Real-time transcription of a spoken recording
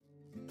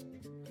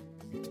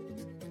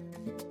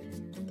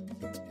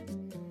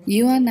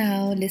You are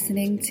now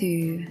listening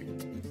to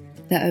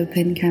The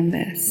Open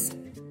Canvas.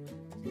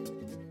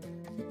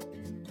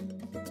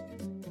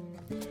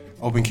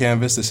 Open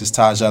Canvas, this is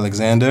Taj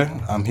Alexander.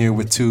 I'm here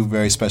with two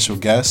very special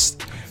guests.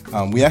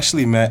 We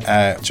actually met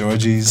at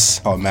Georgie's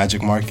called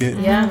Magic Market.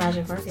 Yeah,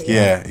 Magic Market.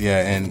 Yeah.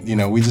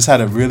 And, we just had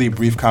a really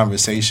brief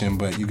conversation,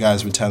 but you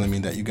guys were telling me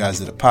that you guys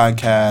did a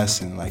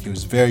podcast and, it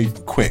was very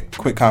quick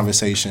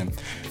conversation.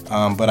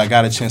 But I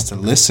got a chance to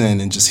listen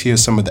and just hear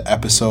some of the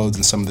episodes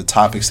and some of the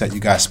topics that you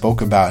guys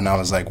spoke about, and I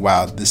was like,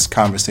 wow, this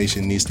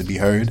conversation needs to be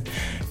heard.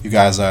 You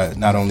guys are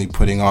not only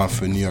putting on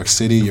for New York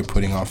City, you're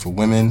putting on for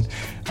women.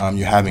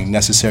 You're having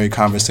necessary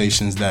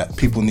conversations that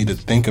people need to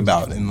think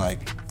about, and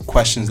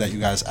questions that you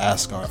guys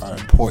ask are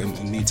important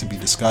and need to be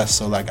discussed.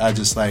 So I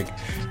just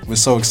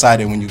was so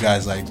excited when you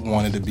guys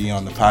wanted to be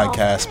on the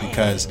podcast,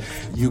 because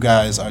you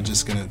guys are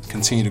just going to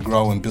continue to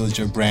grow and build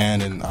your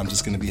brand, and I'm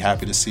just going to be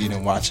happy to see it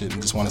and watch it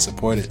and just want to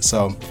support it.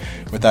 So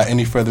without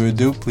any further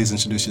ado, please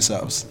introduce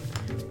yourselves.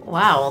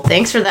 Wow, well,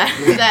 thanks for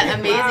that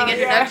amazing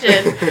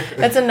introduction.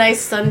 That's a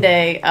nice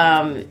Sunday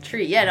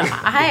treat.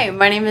 Hi,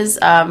 my name is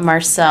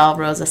Marcel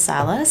Rosa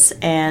Salas,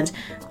 and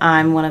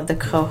I'm one of the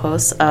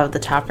co-hosts of the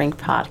Top Rank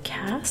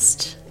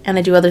podcast, and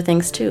I do other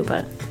things too,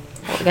 but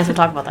I guess we'll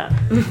talk about that.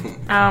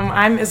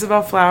 I'm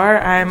Isabel Flower.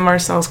 I'm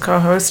Marcel's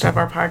co-host of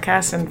our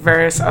podcast and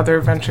various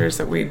other ventures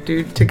that we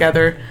do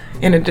together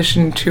in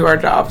addition to our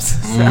jobs.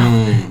 So,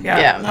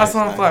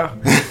 hustle and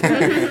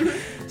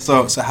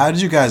flow. So how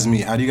did you guys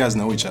meet? How do you guys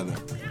know each other?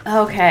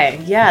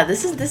 Okay, yeah,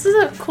 this is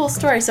a cool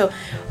story. So,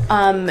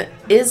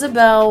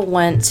 Isabel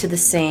went to the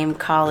same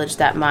college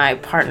that my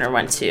partner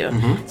went to.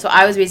 Mm-hmm. So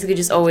I was basically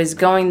just always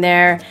going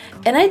there,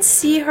 and I'd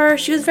see her.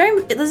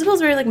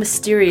 Isabel's very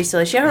mysterious.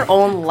 So she had her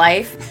own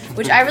life,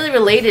 which I really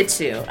related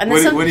to. And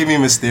then what do you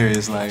mean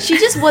mysterious? She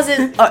just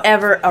wasn't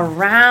ever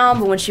around,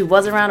 but when she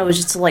was around, it was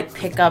just to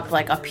pick up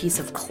a piece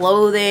of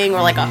clothing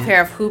or a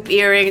pair of hoop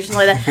earrings,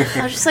 something like that.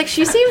 I was just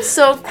she seems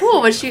so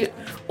cool, but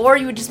or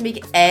you would just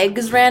make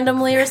eggs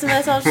randomly or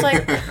something. So I was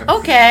just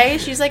okay.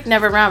 She's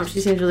never around, but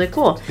she seems really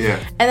cool. Yeah.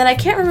 And then I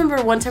can't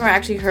remember one time I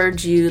actually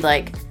heard you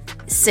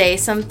say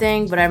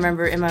something, but I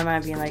remember in my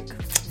mind being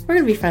we're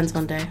gonna be friends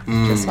one day.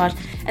 Just watch.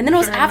 And then it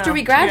was after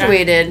we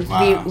graduated,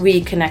 we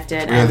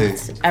connected. Really?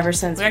 And ever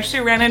since. We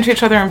actually ran into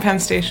each other in Penn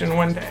Station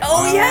one day.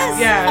 Oh yes!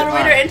 Yeah. On our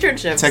way to our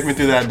internships. Take me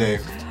through that day.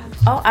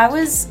 Oh, I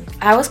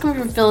was coming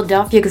from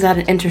Philadelphia because I had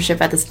an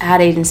internship at this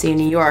ad agency in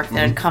New York that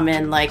had come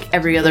in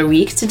every other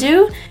week to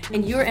do,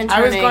 and you were interning.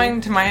 I was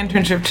going to my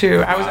internship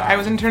too. I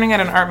was interning at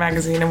an art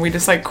magazine, and we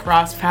just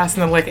crossed paths in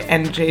the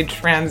NJ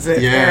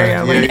Transit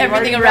area.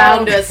 Everything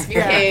around us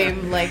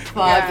became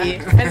foggy.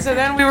 Yeah. And so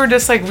then we were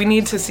just we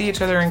need to see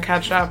each other and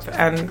catch up,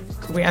 and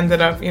we ended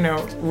up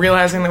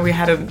realizing that we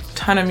had a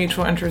ton of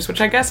mutual interests,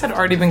 which I guess had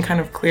already been kind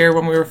of clear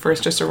when we were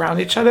first just around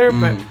each other,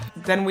 but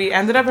then we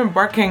ended up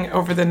embarking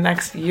over the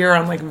next year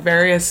on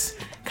various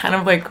kind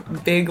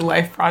of big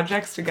life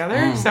projects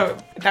together. So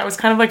that was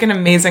kind of an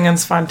amazing and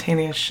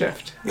spontaneous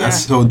shift.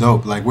 That's so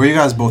dope. Where are you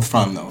guys both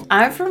from though?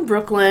 I'm from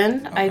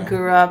Brooklyn. Okay. I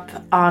grew up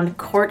on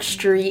Court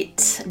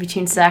Street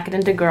between Sackett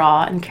and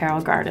DeGraw in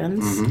Carroll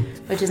Gardens,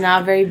 which is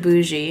now very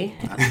bougie.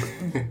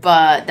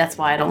 But that's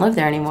why I don't live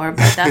there anymore.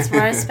 But that's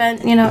where I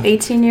spent,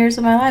 18 years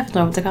of my life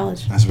until I went to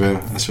college. That's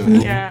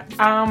real. Yeah.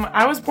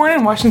 I was born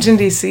in Washington,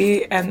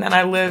 D.C., and then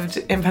I lived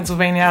in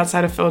Pennsylvania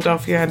outside of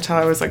Philadelphia until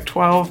I was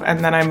 12,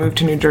 and then I moved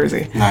to New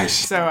Jersey. Nice.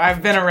 So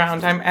I've been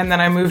around, and then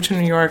I moved to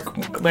New York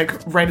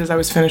right as I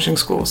was finishing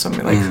school, so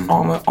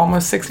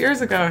almost 6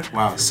 years ago.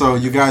 Wow. So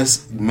you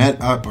guys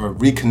met up or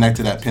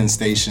reconnected at Penn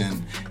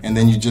Station, and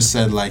then you just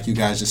said you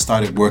guys just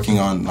started working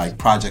on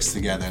projects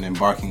together and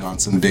embarking on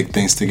some big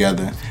things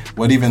together.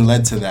 What even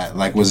led to that?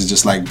 Was it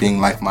just being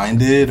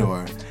like-minded,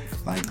 or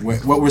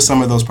what were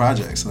some of those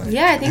projects?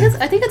 Yeah, I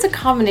think it's a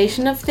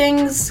combination of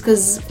things,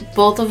 because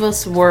both of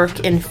us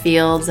work in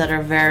fields that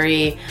are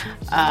very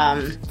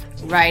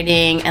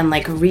writing and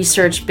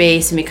research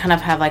based, and we kind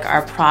of have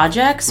our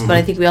projects, but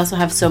I think we also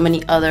have so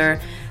many other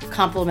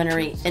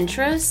complementary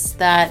interests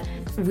that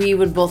we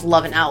would both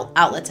love an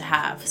outlet to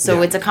have.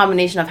 So it's a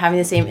combination of having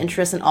the same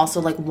interests and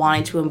also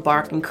wanting to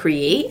embark and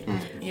create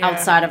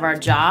outside of our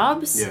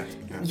jobs.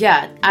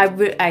 Yeah, I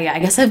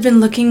guess I've been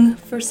looking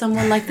for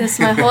someone like this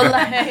my whole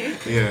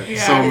life.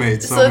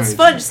 Soulmate. So it's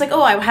fun, just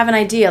I have an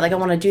idea, I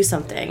want to do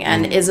something.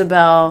 And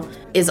Isabel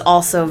is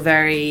also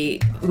very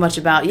much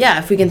about,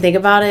 if we can think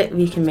about it,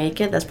 we can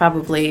make it. That's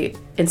probably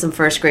in some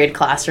first grade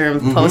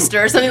classroom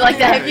poster or something like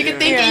that. If you can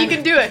think it, you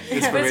can do it.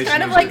 But it's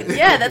kind of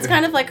that's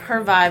kind of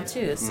her vibe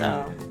too.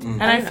 So,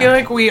 and I feel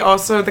we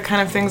also, the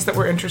kind of things that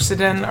we're interested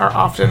in are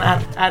often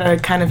at a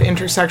kind of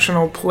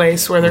intersectional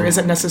place where there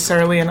isn't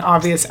necessarily an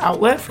obvious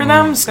outlet for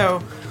them.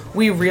 So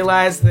we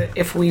realized that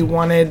if we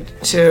wanted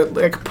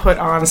to put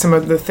on some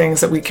of the things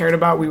that we cared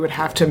about, we would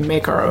have to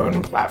make our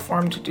own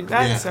platform to do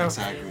that.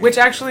 Exactly. Which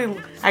actually,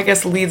 I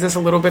guess, leads us a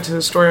little bit to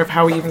the story of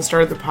how we even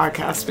started the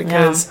podcast,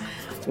 because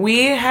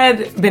we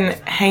had been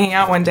hanging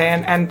out one day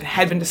and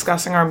had been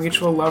discussing our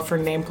mutual love for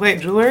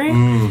nameplate jewelry.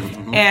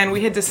 And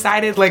we had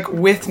decided, like,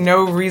 with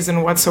no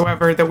reason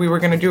whatsoever, that we were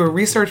going to do a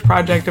research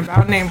project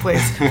about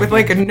nameplates with,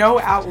 like, no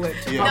outlet.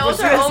 That was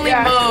our only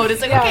mode.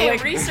 It's like, okay,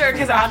 research.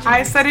 Because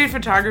I studied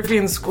photography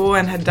in school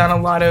and had done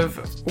a lot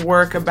of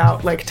work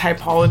about, like,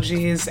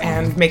 typologies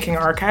and making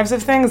archives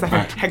of things.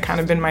 That had kind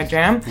of been my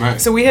jam.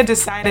 So we had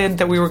decided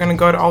that we were going to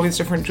go to all these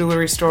different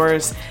jewelry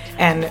stores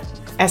and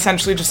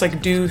essentially just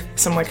like do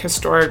some like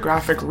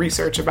historiographic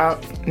research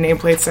about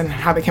nameplates and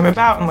how they came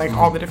about and like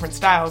all the different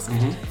styles.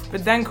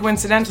 But then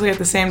coincidentally at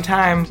the same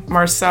time,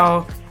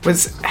 Marcel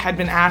had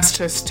been asked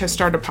to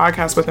start a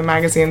podcast with a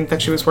magazine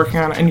that she was working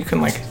on, and you can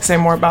like say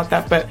more about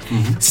that. But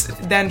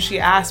then she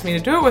asked me to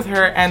do it with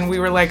her, and we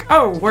were like,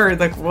 oh, word,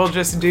 like we'll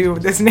just do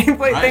this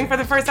nameplate thing for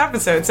the first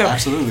episode. So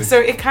absolutely.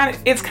 So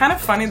it's kind of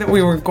funny that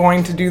we were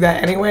going to do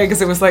that anyway,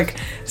 because it was like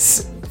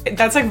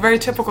that's like very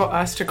typical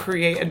us to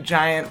create a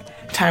giant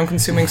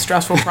time-consuming,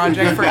 stressful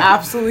project for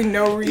absolutely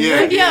no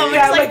reason.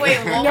 It's like, wait,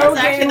 what no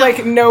was gain, actually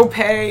like no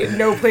pay,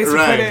 no place to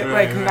put it,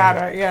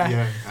 nada.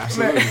 Yeah,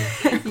 absolutely.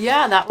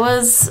 Yeah, that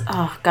was the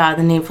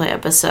nameplate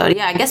episode.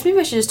 Yeah, I guess maybe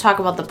I should just talk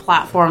about the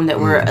platform that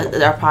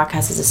our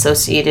podcast is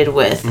associated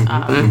with.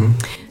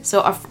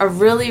 So a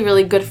really,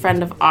 really good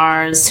friend of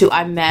ours who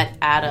I met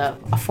at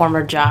a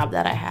former job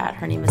that I had.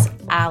 Her name is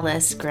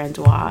Alice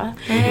Grandois.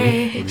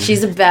 Hey.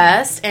 She's the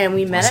best, and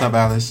we met. What's up,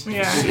 Alice?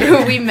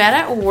 Yeah. We met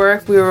at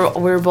work. We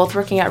were both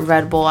working at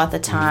Red Bull at the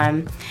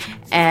time,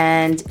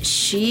 and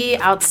she,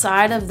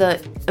 outside of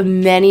the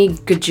many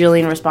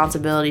gajillion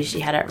responsibilities she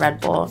had at Red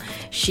Bull,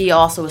 she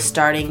also was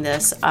starting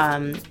this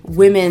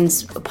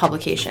women's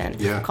publication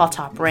called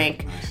Top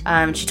Rank.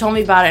 She told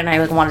me about it, and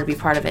I wanted to be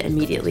part of it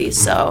immediately.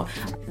 So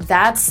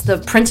that's the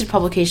printed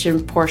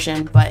publication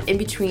portion, but in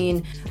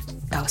between,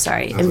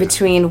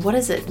 what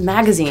is it?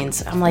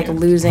 Magazines. I'm like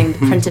losing the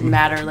printed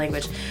matter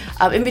language.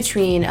 In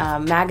between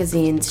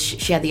magazines,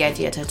 she had the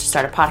idea to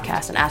start a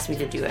podcast and asked me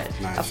to do it.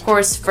 Nice. Of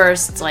course,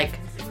 first, like,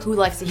 who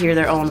likes to hear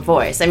their own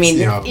voice? I mean,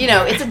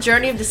 it's a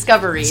journey of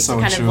discovery to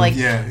kind of like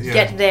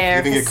get there.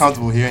 You can get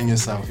comfortable hearing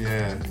yourself,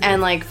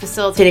 and like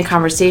facilitating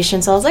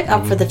conversation. So I was like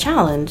up for the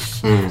challenge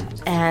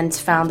and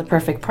found the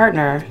perfect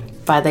partner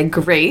by the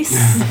grace.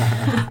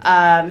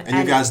 And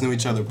you guys knew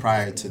each other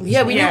prior to this.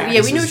 Yeah, we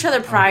knew each other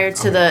prior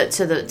to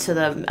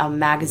the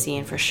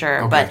magazine for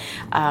sure. But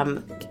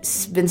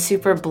been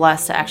super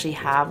blessed to actually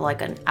have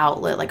like an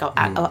outlet, like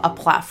a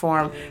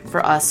platform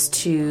for us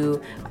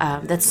to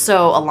that's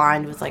so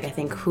aligned with like I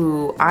think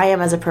who I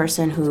am as a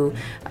person, who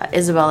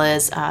Isabel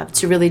is,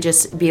 to really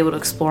just be able to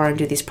explore and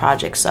do these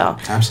projects. So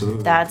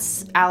absolutely,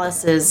 that's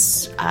Alice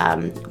is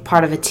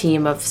part of a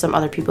team of some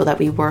other people that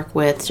we work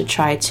with to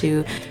try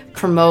to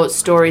promote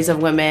stories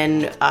of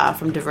women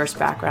from diverse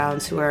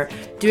backgrounds who are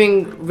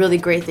doing really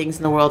great things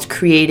in the world,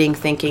 creating,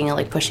 thinking, and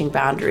like pushing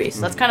boundaries.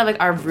 So that's kind of like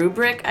our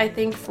rubric, I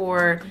think,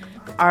 for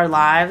our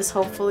lives,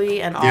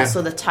 hopefully, and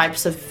also the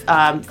types of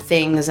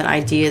things and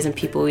ideas and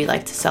people we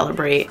like to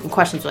celebrate and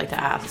questions we like to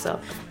ask. So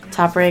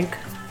Top Rank,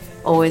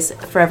 always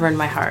forever in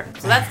my heart.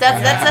 So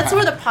that's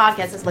where the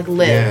podcast is like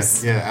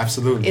lives. Yeah,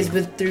 absolutely. Is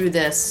through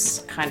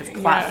this kind of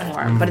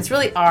platform, but it's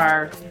really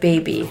our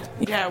baby.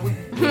 Yeah,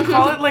 we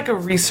call it like a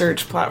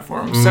research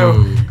platform.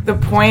 So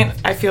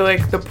I feel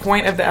like the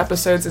point of the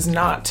episodes is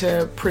not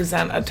to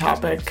present a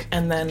topic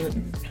and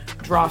then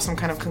draw some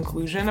kind of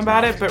conclusion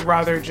about it, but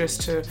rather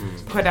just to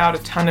put out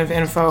a ton of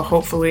info,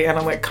 hopefully in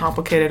a like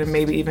complicated and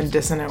maybe even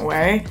dissonant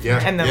way,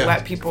 and then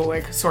let people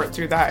like sort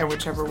through that in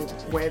whichever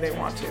way they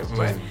want to.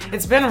 But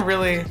it's been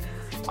really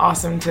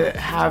awesome to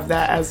have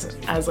that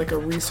as like a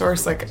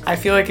resource. Like I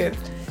feel like it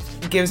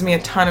gives me a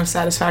ton of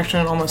satisfaction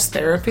and almost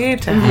therapy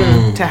to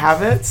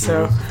have it.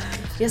 So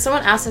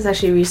someone asked us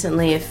actually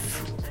recently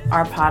if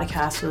our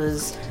podcast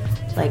was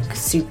like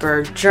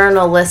super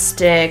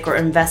journalistic or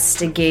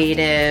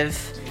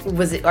investigative.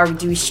 Was it, or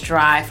do we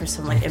strive for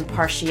some like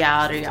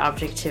impartiality or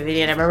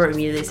objectivity? And I remember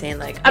immediately saying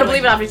like, I don't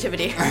believe in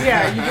objectivity.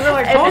 Yeah, you were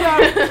like, hold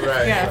on.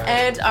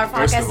 And our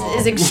podcast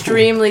is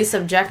extremely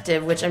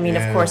subjective, which I mean,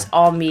 of course,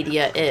 all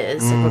media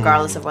is,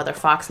 regardless of whether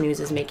Fox News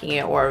is making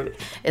it or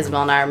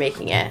Isabel and I are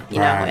making it. You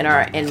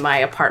know, in my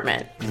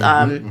apartment.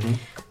 And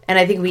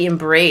I think we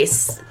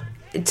embrace.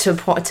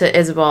 To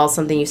Isabel,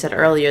 something you said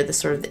earlier, the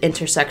sort of the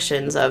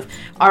intersections of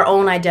our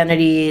own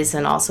identities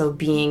and also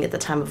being at the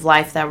time of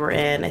life that we're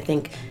in. I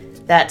think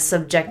that's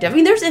subjective. I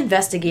mean, there's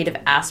investigative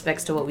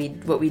aspects to what we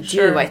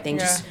do. I think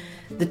just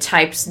the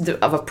types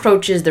of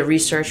approaches, the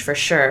research for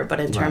sure. But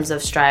in terms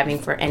of striving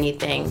for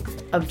anything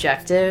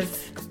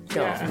objective,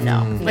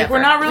 no. Like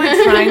we're not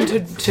really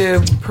trying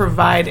to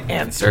provide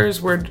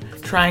answers. We're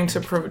trying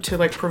to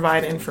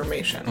provide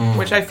information,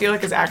 which I feel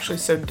like is actually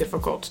so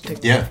difficult to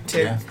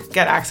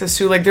get access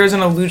to. Like there's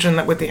an illusion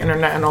that with the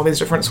internet and all these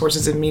different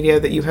sources of media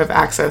that you have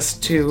access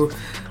to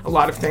a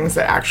lot of things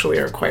that actually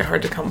are quite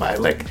hard to come by.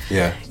 Like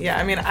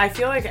I mean, I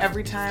feel like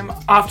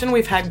often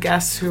we've had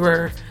guests who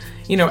are,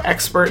 you know,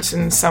 experts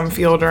in some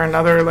field or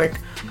another. Like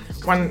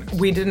when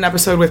we did an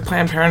episode with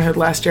Planned Parenthood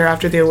last year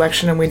after the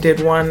election, and we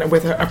did one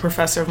with a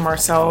professor of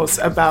Marcel's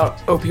about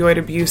opioid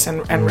abuse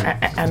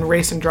and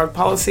race and drug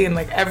policy. And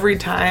like every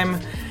time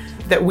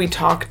that we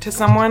talk to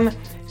someone,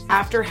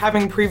 after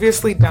having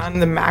previously done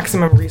the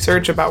maximum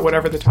research about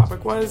whatever the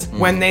topic was,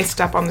 when they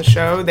step on the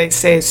show, they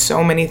say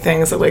so many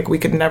things that like we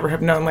could never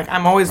have known. Like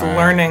I'm always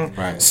learning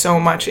so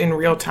much in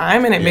real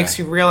time, and it makes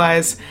you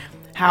realize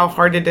how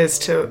hard it is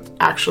to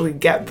actually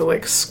get the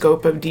like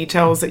scope of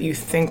details that you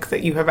think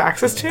that you have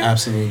access to.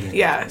 Absolutely.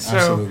 Yeah. So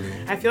Absolutely.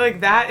 I feel like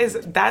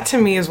that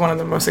to me is one of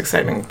the most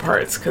exciting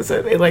parts, because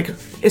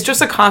it's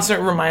just a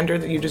constant reminder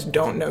that you just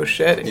don't know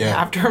shit, and you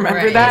have to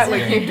remember that.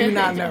 Like you do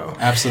not know.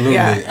 Absolutely.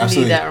 Yeah.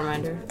 Absolutely. I need that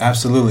reminder.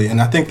 Absolutely.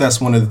 And I think that's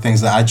one of the things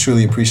that I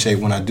truly appreciate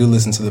when I do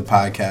listen to the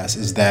podcast,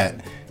 is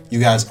that you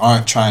guys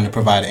aren't trying to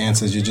provide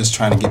answers. You're just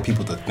trying to get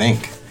people to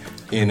think.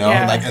 You know,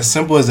 like as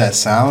simple as that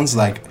sounds,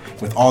 like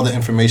with all the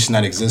information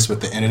that exists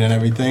with the internet and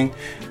everything,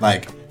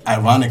 like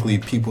ironically,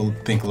 people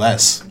think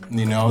less.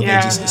 You know, they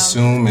just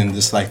assume and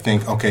just like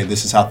think, okay,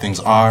 this is how things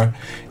are,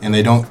 and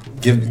they don't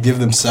give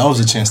themselves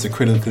a chance to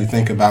critically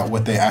think about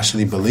what they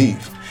actually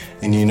believe.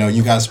 And you know,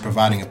 you guys are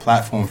providing a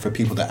platform for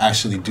people to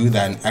actually do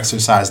that and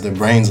exercise their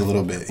brains a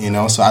little bit. You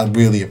know, so I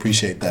really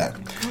appreciate that.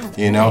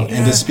 You know,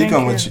 and to speak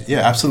on what,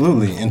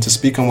 absolutely, and to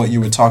speak on what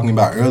you were talking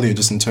about earlier,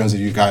 just in terms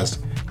of you guys.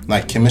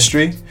 Like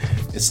chemistry,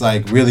 it's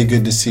like really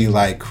good to see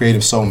like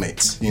creative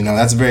soulmates. You know,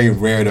 that's very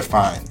rare to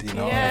find. You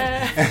know,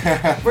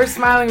 we're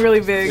smiling really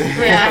big.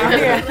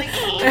 Yeah,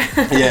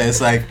 it's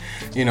like,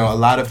 you know, a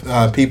lot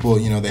of people,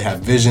 you know, they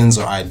have visions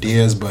or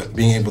ideas, but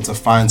being able to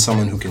find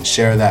someone who can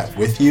share that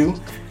with you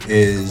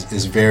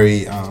is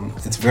very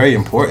it's very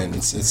important.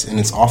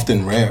 It's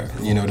often rare,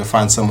 you know, to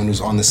find someone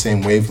who's on the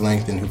same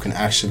wavelength and who can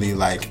actually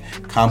like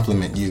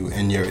compliment you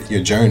and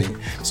your journey.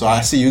 So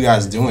I see you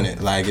guys doing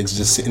it, like it's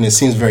just, and it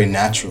seems very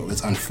natural.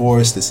 It's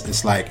unforced.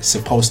 It's like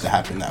supposed to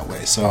happen that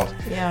way. So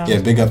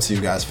big up to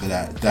you guys for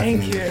that.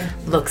 Definitely. Thank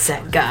you. Looks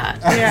at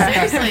God.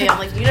 Seriously, I'm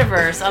like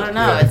universe. I don't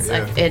know. It's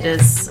like it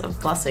is a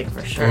blessing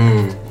for sure.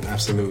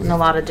 Absolutely. In a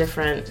lot of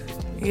different.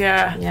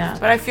 Yeah.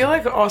 But I feel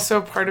like also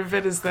part of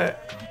it is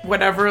that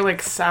whatever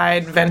like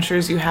side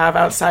ventures you have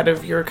outside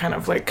of your kind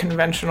of like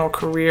conventional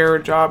career or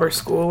job or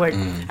school, like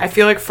I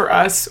feel like for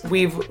us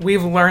we've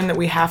learned that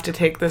we have to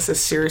take this as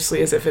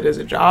seriously as if it is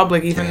a job.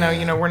 Like even though,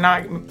 you know, we're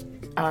not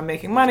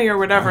making money or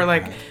whatever,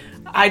 like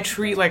I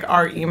treat like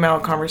our email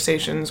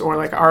conversations or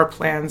like our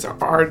plans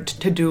or our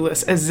to-do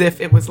list as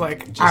if it was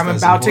like just I'm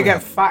about to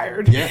get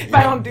fired if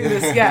I don't do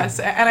this. Yes.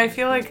 And I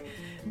feel like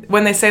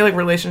when they say like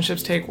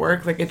relationships take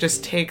work, like it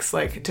just takes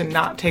like to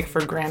not take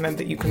for granted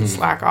that you can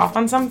slack off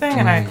on something.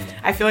 And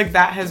I feel like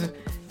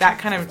that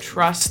kind of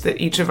trust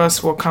that each of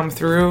us will come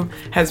through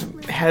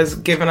has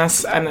given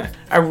us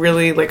a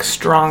really like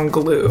strong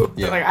glue.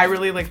 Yeah. Like I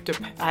really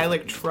I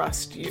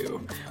trust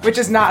you, which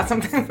is not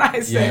something that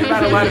I say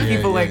about a lot of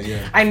people.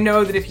 I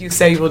know that if you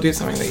say you will do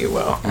something, that you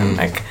will, and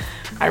like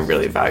I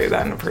really value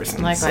that in a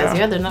person. Likewise,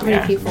 there's not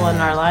many people in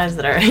our lives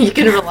that are you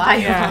can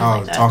rely on.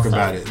 Like that, talk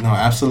about it. No,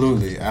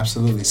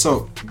 absolutely.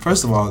 So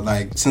first of all,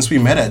 like since we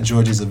met at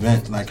Georgie's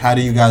event, like how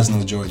do you guys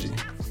know Georgie?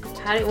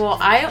 Well,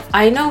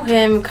 I know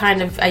him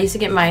kind of. I used to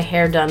get my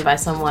hair done by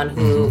someone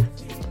who,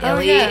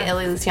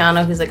 Ellie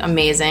Luciano, who's like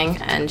amazing,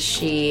 and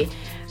she.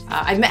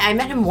 I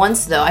met him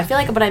once though. I feel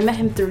like, but I met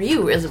him through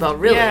you, Isabel.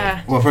 Really?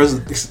 Yeah. Well,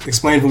 first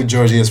explain who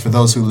Georgie is for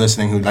those who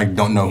listening who like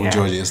don't know who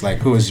Georgie is. Like,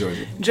 who is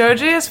Georgie?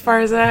 Georgie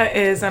Esparza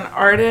is an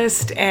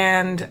artist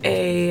and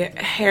a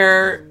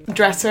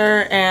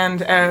hairdresser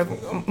and a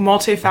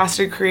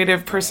multifaceted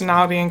creative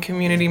personality and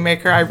community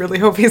maker. I really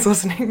hope he's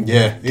listening.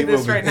 to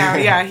this right now.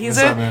 Yeah, he's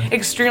an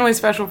extremely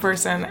special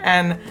person,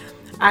 and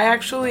I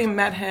actually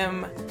met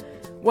him.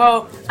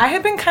 Well, I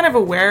had been kind of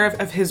aware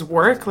of his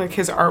work, like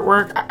his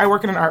artwork. I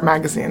work in an art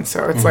magazine,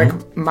 so it's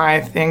like my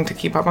thing to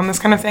keep up on this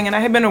kind of thing. And I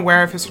had been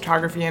aware of his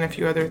photography and a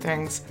few other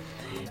things.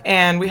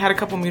 And we had a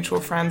couple mutual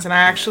friends, and I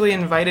actually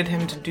invited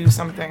him to do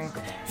something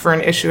for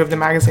an issue of the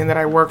magazine that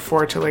I work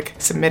for to like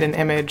submit an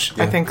image,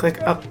 I think like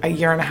a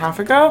year and a half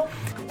ago.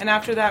 And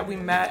after that, we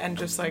met and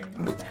just like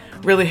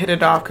really hit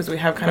it off because we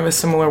have kind of a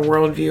similar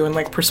worldview and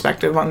like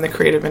perspective on the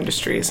creative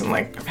industries and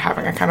like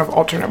having a kind of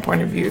alternate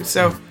point of view.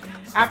 So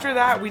after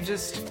that, we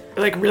just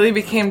like really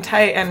became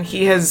tight, and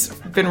he has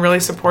been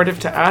really supportive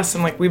to us,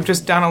 and like we've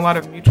just done a lot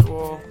of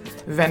mutual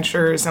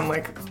ventures and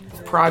like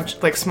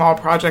small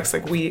projects.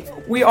 Like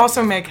we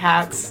also make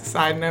hats,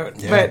 side note,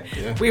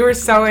 we were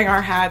selling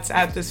our hats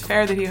at this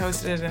fair that he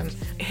hosted, and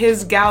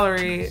his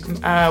gallery,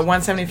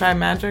 175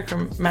 Magic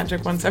or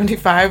Magic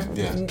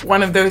 175,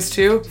 one of those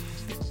two,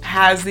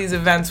 has these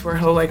events where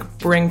he'll like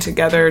bring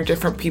together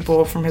different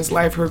people from his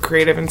life who are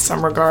creative in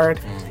some regard,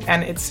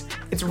 and it's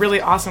really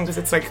awesome because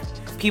it's like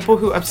people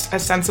who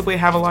ostensibly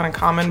have a lot in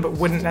common but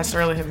wouldn't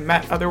necessarily have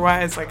met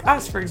otherwise, like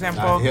us, for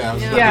example.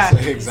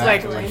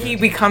 Exactly. Like he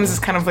becomes this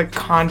kind of like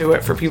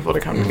conduit for people to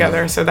come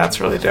together, so that's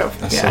really dope.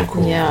 That's so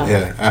cool.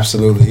 Yeah,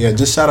 absolutely. Yeah,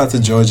 just shout out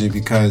to Georgie,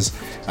 because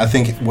I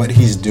think what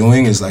he's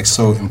doing is like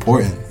so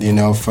important, you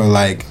know, for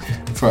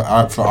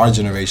our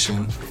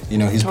generation. you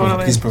know,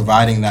 Totally. he's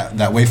providing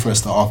that way for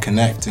us to all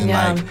connect. And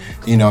Yeah. like,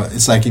 you know,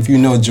 it's like if you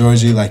know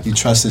Georgie, like you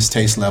trust his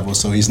taste level,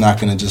 so he's not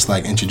gonna just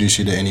like introduce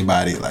you to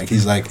anybody. Like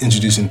he's like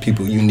introducing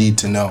people you need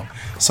to know.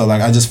 So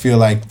like I just feel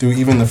like through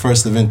even the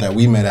first event that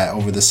we met at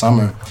over the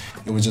summer,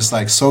 it was just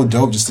like so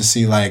dope just to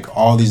see like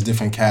all these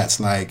different cats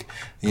like,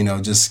 you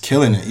know, just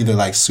killing it, either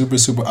like super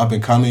up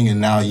and coming, and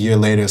now a year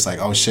later it's like,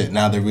 oh shit,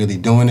 now they're really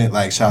doing it.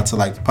 Like shout out to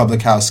like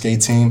Public House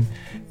Skate Team,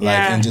 like,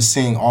 Yeah. and just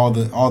seeing all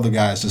the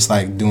guys just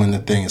like doing the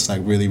thing, it's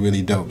like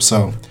really dope.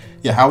 So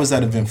yeah, how was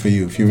that event for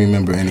you, if you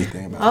remember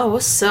anything about it? Oh, it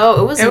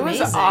was It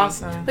amazing. was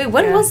awesome. Wait,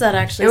 when Yeah. was that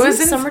actually? It Was was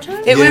it in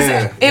summertime?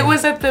 It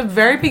was at the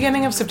very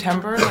beginning of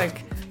September,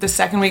 like the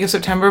second week of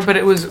September, but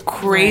it was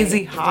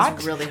crazy Right. It hot.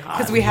 was really hot.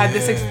 Because we had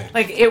this,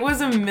 like, it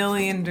was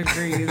 1,000,000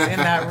 degrees in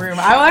that room.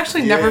 I will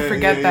actually never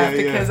forget that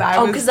because I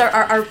was. because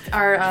our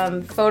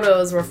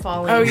photos were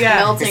falling. Oh yeah.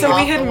 melting So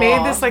we off had the made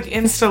wall. this like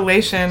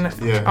installation.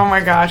 Yeah. Oh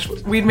my gosh.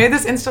 We'd made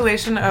this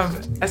installation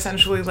of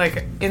essentially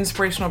like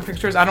inspirational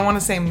pictures. I don't want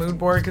to say mood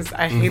board because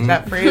I hate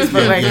that phrase,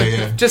 but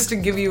like just to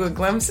give you a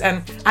glimpse.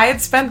 And I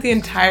had spent the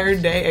entire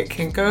day at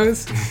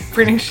Kinko's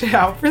printing shit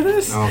out for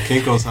this. Oh,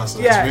 Kinko's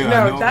hustle. Yeah, That's real. I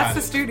no, know that's about the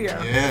it.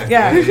 studio.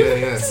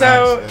 Yeah.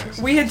 So Facts.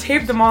 we had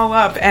taped them all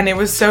up, and it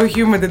was so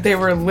humid that they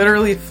were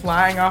literally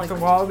flying off the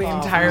wall the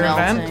entire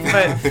melting.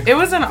 event. But it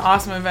was an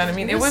awesome event. I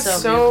mean, it was so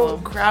so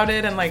beautiful.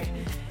 crowded, and like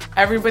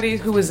everybody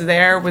who was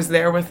there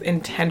with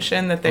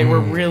intention that they were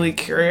really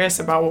curious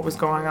about what was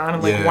going on,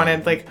 and like Yeah.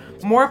 wanted like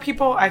more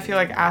people. I feel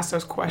like asked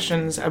us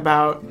questions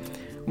about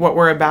what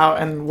we're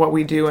about and what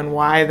we do and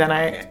why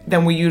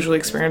than we usually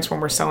experience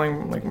when we're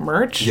selling like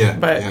merch. Yeah,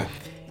 but. yeah.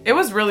 It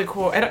was really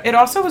cool. It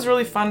also was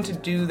really fun to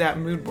do that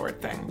mood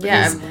board thing.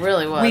 Yeah, because it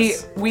really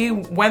was. We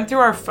went through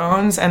our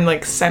phones and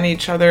like sent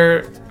each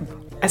other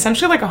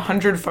essentially like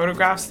 100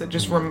 photographs that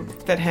just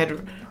that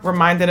had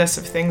reminded us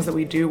of things that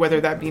we do,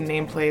 whether that be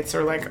nameplates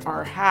or like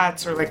our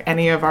hats or like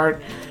any of our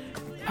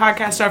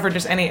podcast stuff or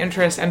just any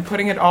interest, and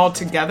putting it all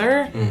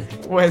together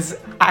was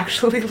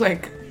actually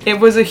like it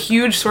was a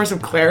huge source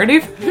of clarity.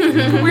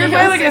 Weird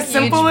way, like a as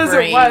simple huge as it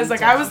brain was,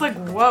 like I was like,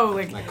 whoa,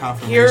 like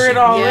confirmation. here it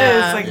all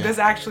Yeah. is, like this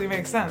actually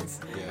makes sense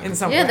in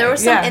some way. Yeah, there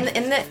was some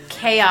in the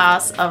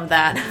chaos of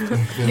that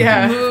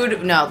Yeah.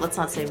 mood. No, let's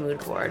not say mood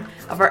board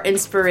of our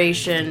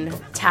inspiration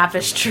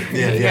tapestry.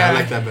 Yeah, I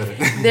like that better.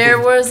 There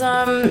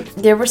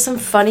were some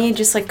funny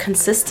just like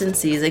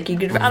consistencies. Like you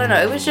could, I don't know.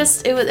 It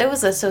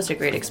was such a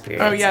great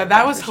experience. Oh yeah,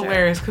 that was for sure.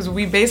 hilarious because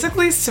we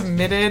basically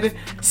submitted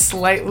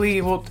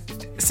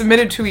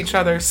to each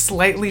other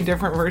slightly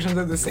different versions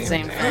of the same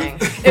Same thing.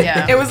 thing.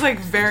 Yeah. It was like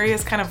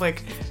various kind of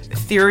like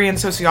theory and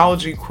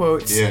sociology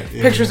quotes,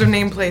 pictures of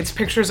nameplates,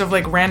 pictures of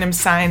like random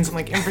signs and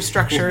like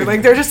infrastructure.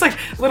 Like they're just like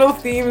little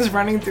themes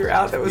running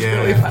throughout that was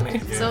really funny.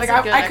 So Like it's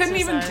a good I couldn't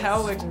even exercise.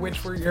 tell like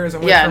which were yours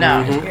and which Yeah, were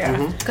no. mine.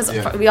 Yeah. Because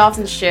we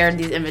often shared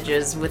these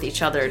images with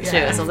each other too.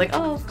 Yeah. So I was like,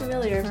 oh,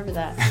 familiar, I remember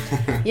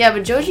that. Yeah,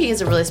 but Joji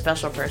is a really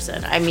special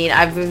person. I mean,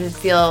 I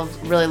feel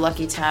really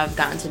lucky to have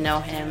gotten to know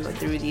him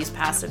through these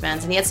past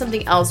events. And he had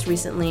something else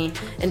recently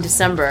in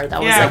December that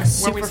was Yeah, like where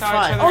super we saw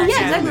fun. each other Oh yeah,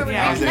 again. exactly. We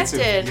Yeah. were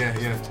reconnected.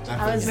 Yeah,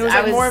 I was, It was I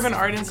like was more of an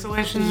art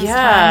installation this Yeah.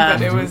 time,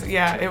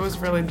 but it was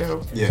really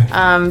dope.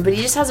 But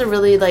he just has a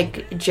really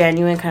like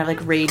genuine kind of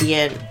like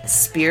radiant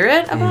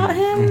spirit about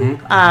him.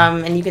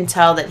 And you can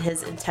tell that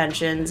his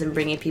intentions in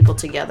bringing people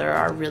together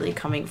are really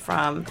coming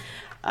from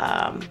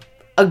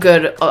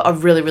a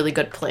really, really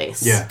good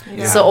place. Yeah.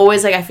 So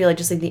always like I feel like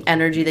just like the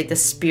energy, like the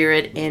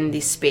spirit in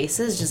these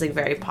spaces is just like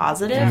very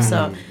positive.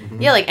 So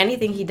yeah, like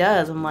anything he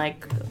does, I'm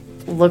like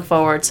look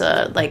forward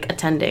to like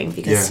attending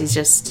because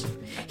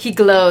he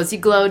glows. You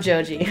glow,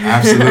 Joji.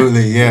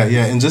 Absolutely,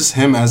 yeah. And just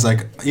him as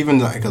like even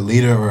like a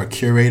leader or a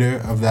curator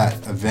of that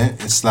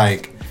event, it's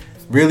like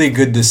really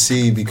good to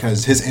see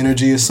because his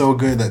energy is so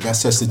good that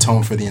sets the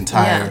tone for the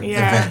entire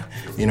event.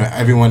 You know,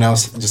 everyone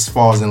else just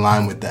falls in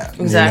line with that.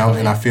 Exactly. You know,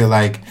 and I feel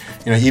like,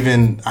 you know,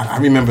 even I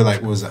remember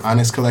like was it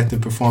Onyx Collective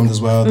performed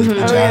as well, the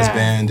jazz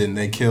band, and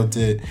they killed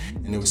it,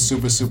 and it was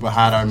super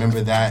hot. I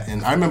remember that,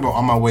 and I remember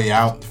on my way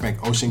out,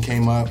 Frank Ocean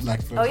came up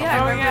like. For Oh, yeah, I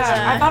Oh remember yeah,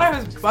 that. I thought I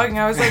was bugging.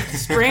 I was like,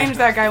 strange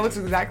that guy looks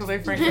exactly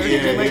like Frank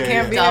Ocean. Like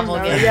can't be him. though.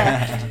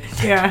 Doppelganger.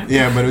 Yeah.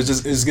 Yeah, but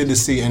it's good to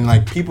see, and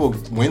like people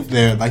went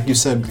there, like you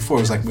said before,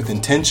 it was like with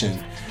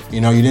intention. You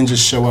know, you didn't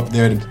just show up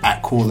there to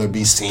act cool or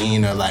be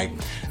seen or like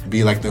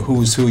be like the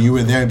who's who. You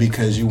were there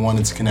because you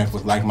wanted to connect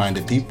with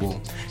like-minded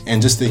people,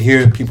 and just to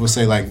hear people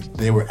say like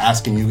they were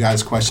asking you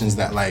guys questions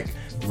that like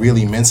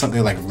really meant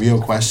something, like real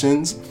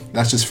questions.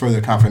 That's just further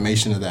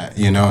confirmation of that,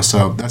 you know.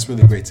 So that's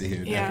really great to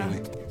hear. Yeah.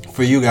 Definitely.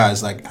 For you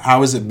guys, like,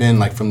 how has it been,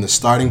 like, from the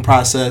starting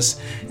process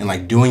and,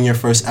 like, doing your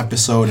first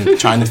episode and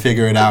trying to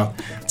figure it out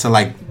to,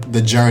 like,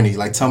 the journey?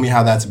 Like, tell me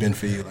how that's been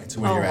for you, like,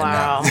 to where you're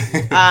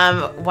at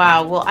now.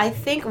 Wow. Well, I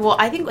think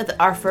with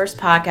our first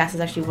podcast is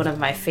actually one of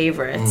my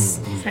favorites.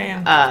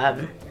 Fan.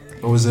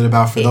 What was it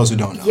about for those who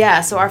don't know?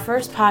 Yeah, so our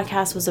first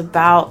podcast was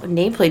about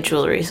nameplate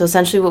jewelry. So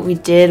essentially what we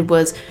did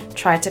was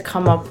try to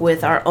come up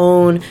with our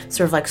own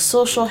sort of like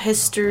social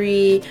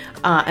history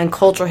and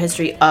cultural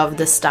history of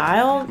the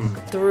style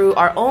through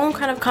our own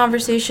kind of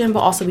conversation, but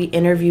also we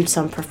interviewed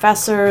some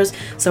professors,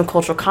 some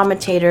cultural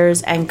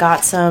commentators, and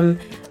got some,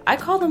 I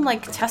call them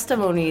like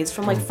testimonies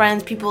from like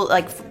friends, people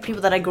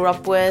that I grew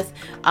up with,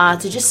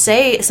 to just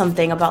say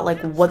something about like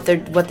what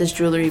this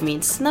jewelry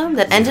means to them.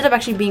 That ended up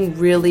actually being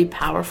really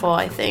powerful,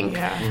 I think.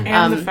 Yeah,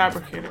 and the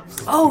fabricators.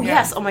 Oh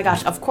yes, oh my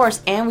gosh, of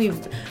course. And we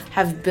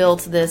have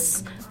built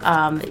this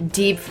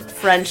deep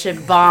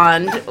friendship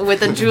bond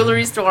with a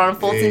jewelry store on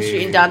Fulton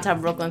Street in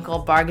downtown Brooklyn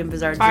called Bargain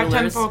Bazaar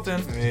Jewelers.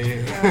 510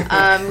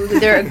 Fulton.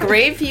 They're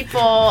great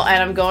people,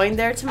 and I'm going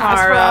there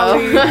tomorrow.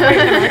 Wait,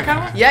 can I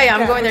come? Yeah,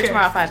 I'm going there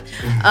tomorrow at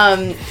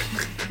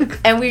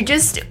 5. And we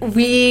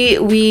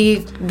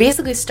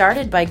basically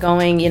started by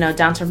going,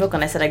 downtown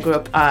Brooklyn. I said I grew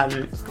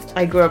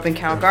up in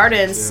Carroll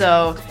Gardens,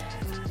 so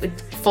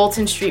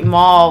Fulton Street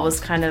Mall was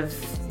kind of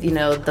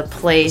the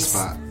place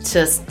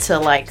to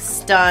like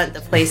stunt,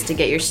 the place to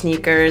get your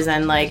sneakers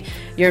and like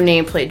your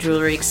nameplate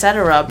jewelry,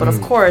 etc. But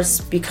of course,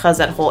 because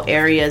that whole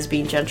area is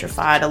being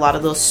gentrified, a lot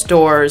of those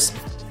stores,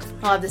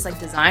 a lot of this like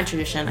design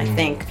tradition, I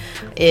think,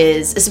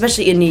 is,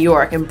 especially in New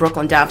York and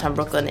Brooklyn, downtown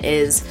Brooklyn,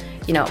 is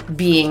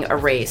being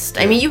erased.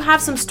 I mean, you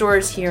have some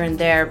stores here and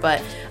there,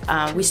 but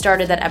we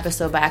started that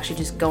episode by actually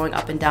just going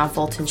up and down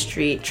Fulton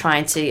Street,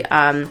 trying to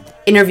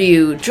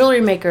interview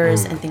jewelry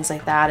makers and things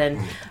like that. And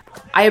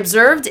I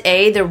observed,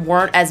 there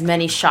weren't as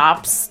many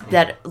shops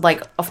that,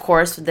 like, of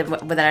course,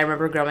 that I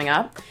remember growing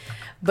up.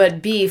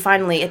 But B,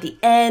 finally, at the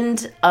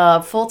end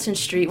of Fulton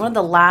Street, one of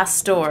the last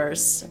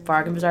stores,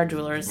 Bargain Bazaar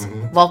Jewelers,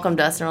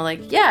 welcomed us and were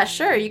like, yeah,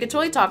 sure, you could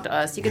totally talk to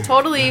us. You could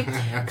totally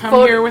come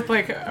here with,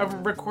 like, a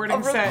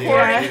recording set.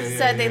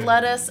 Yeah.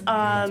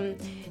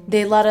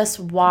 They let us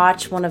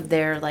watch one of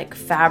their like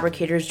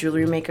fabricators,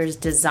 jewelry makers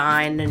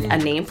design a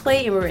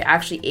nameplate, and we were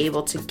actually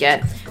able to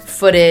get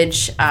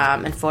footage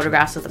and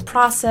photographs of the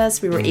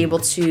process. We were able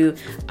to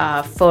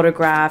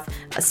photograph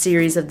a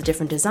series of the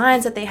different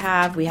designs that they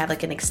have. We had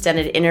like an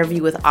extended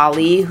interview with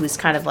Ali, who's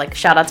kind of like,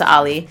 shout out to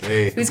Ali,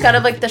 who's kind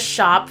of like the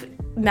shop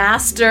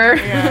master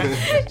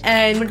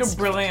and like a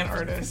brilliant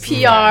artist,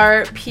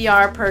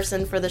 PR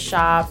person for the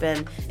shop,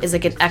 and is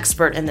like an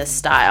expert in this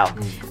style.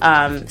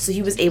 So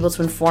he was able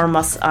to inform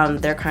us on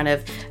their kind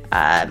of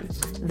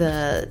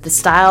the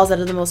styles that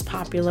are the most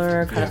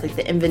popular, kind of like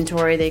the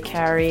inventory they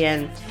carry,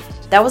 and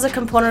that was a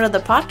component of the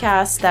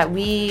podcast that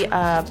we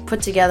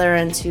put together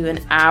into an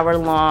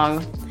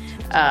hour-long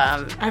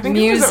I think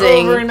it was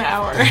over an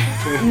hour.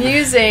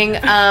 musing.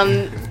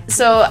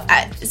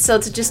 So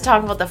to just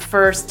talk about the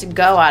first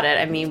go at it,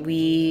 I mean,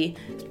 we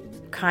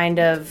kind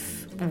of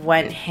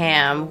went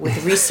ham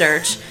with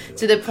research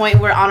to the point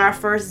where on our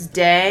first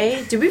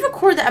day, did we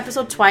record the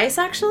episode twice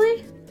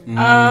actually?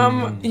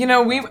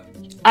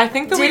 I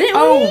think that Didn't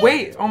we?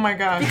 Wait. Oh my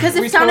gosh. Because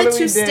it sounded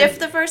too stiff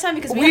the first time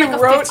because we had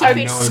like a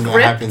 15-page script.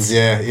 That happens.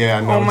 Yeah,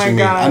 I know what you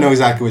mean. I know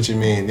exactly what you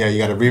mean. Yeah, you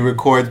got to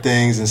re-record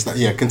things and stuff.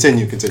 Yeah,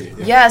 continue.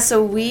 Yeah,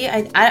 so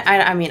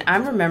I mean,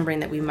 I'm remembering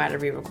that we might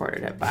have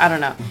re-recorded it, but I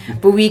don't know.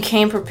 But we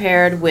came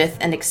prepared with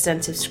an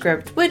extensive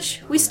script,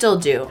 which we still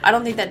do. I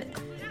don't think that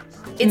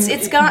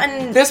it's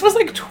gotten. This was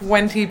like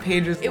 20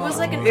 pages long. It was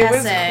like an It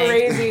essay.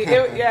 was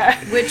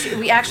crazy. Which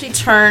we actually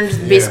turned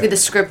basically the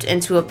script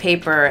into a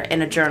paper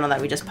in a journal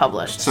that we just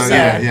published. So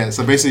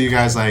So basically, you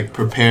guys like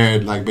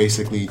prepared like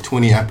basically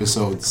 20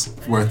 episodes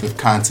worth of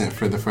content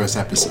for the first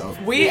episode.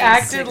 We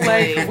acted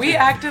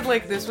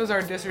like this was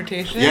our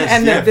dissertation,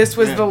 that this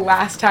was the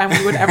last time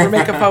we would ever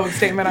make a public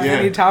statement on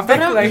any topic.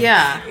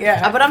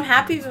 But but I'm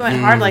happy we went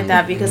hard like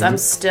that because I'm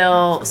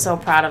still so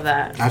proud of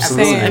that.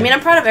 Absolutely. I mean,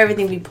 I'm proud of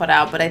everything we put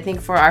out, but I think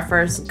for our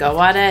first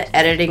go at it,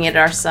 editing it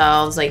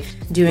ourselves, like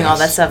doing all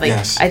that stuff, like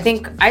I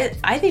think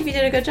we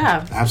did a good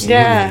job. Absolutely.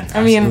 Yeah,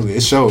 I mean,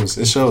 it shows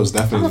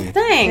definitely. Oh,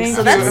 thanks.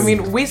 So I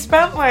mean, we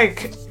spent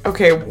like,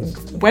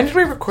 when did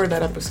we record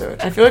that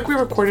episode? I feel like we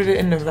recorded it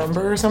in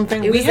November or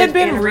something. We had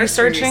been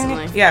researching.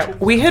 Recently. Yeah,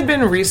 we had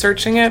been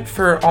researching it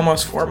for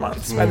almost 4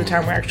 months by the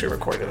time we actually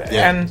recorded it.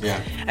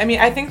 I mean,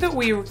 I think that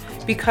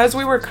because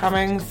we were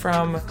coming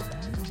from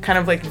kind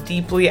of like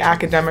deeply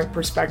academic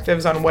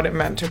perspectives on what it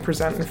meant to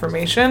present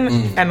information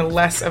and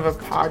less of a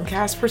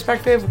podcast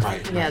perspective.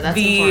 Yeah, that's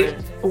the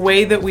important.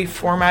 way that we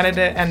formatted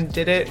it and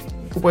did it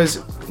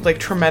was like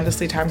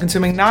tremendously time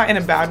consuming, not in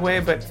a bad way,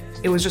 but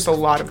it was just a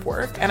lot of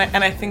work. And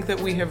I think that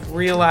we have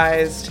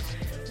realized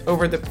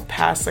over the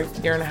past like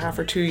year and a half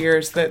or 2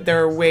 years that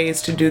there are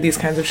ways to do these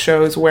kinds of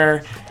shows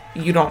where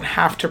you don't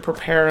have to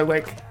prepare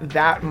like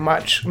that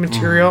much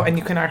material and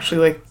you can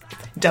actually like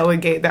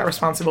delegate that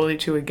responsibility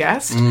to a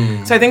guest.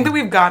 So I think that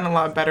we've gotten a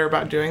lot better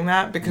about doing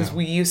that because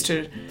we used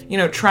to,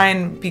 try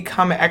and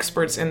become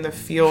experts in the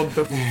field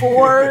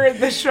before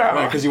the show.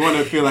 Right, because you want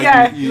to feel like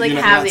you're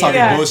not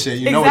talking bullshit.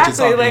 You know what you're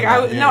talking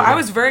about. I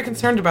was very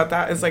concerned about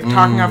that. Is like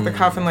talking off the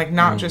cuff and like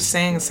not just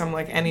saying some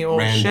like any old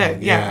random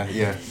shit.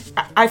 Yeah.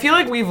 I feel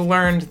like we've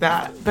learned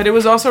that, but it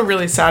was also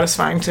really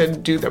satisfying to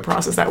do the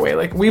process that way.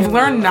 Like, we've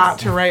learned not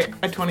to write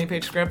a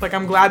 20-page script. Like,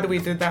 I'm glad that we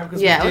did that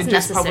because we did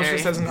just publish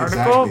this as an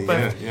article.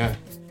 But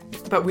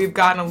but we've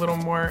gotten a little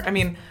more. I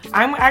mean,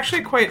 I'm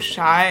actually quite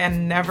shy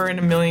and never in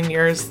a million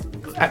years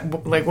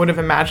like would have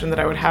imagined that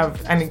I would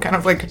have any kind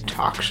of like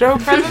talk show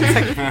presence.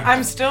 Like,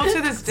 I'm still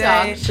to this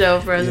day talk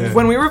show presence.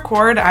 When we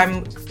record,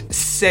 I'm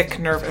sick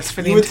nervous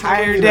for the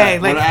entire day.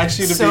 Like, when I asked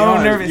you to so be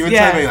on, nervous. You were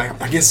telling me,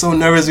 like, I get so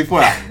nervous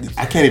before.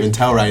 I can't even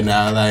tell right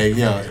now. Like,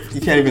 yo,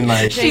 you can't even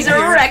like. She's a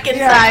wreck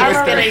inside.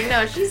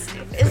 Just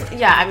kidding.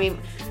 No, I mean,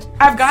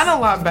 I've gotten a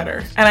lot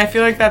better, and I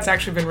feel like that's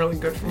actually been really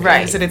good for me.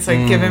 Right. Because it's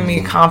like given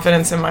me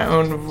confidence in my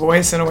own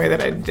voice in a way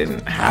that I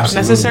didn't have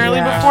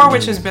necessarily before,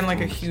 which has been like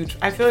a huge.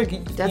 I feel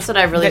like that's what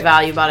I really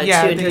value about it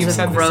too. In terms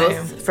of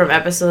growth from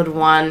episode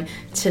 1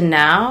 to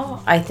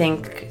now, I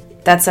think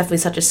that's definitely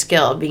such a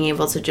skill, being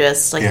able to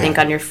just like think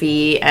on your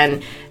feet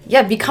and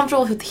be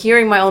comfortable with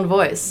hearing my own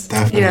voice.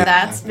 Definitely.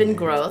 That's been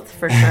growth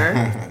for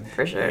sure.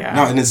 For sure. Yeah.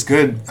 No, and it's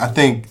good. I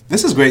think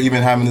this is great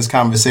even having this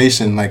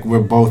conversation. Like, we're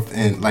both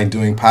in like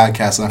doing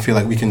podcasts, and I feel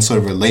like we can sort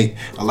of relate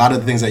a lot of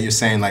the things that you're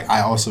saying, like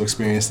I also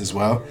experienced as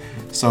well.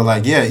 So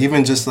like,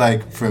 even just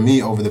like for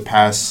me over the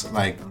past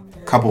like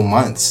couple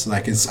months,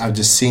 like I've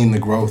just seen the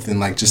growth and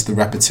like just the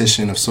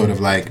repetition of sort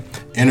of like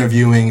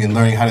interviewing and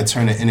learning how to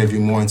turn an interview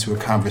more into a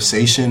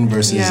conversation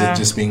versus it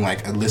just being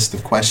like a list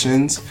of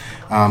questions.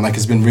 Like,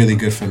 it's been really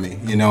good for me,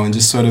 you know, and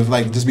just sort of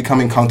like just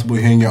becoming comfortable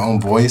hearing your own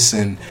voice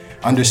and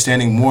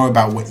understanding more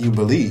about what you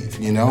believe,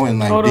 you know, and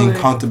like being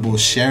comfortable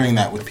sharing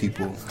that with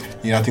people.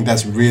 You know, I think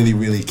that's really,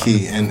 really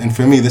key. And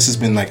for me, this has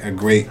been like a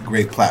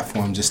great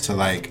platform just to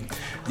like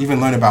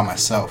even learn about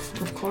myself.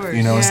 Of course.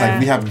 You know, it's like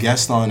we have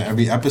guests on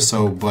every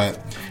episode, but,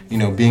 you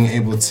know, being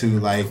able to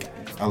like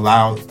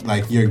allow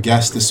like your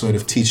guests to sort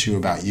of teach you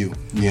about you,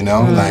 you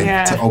know,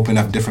 to open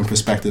up different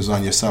perspectives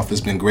on yourself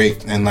has been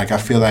great. And like, I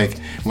feel like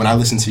when I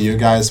listen to your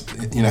guys,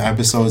 you know,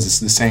 episodes,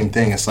 it's the same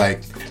thing. It's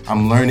like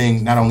I'm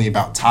learning not only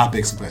about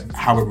topics, but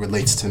how it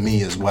relates to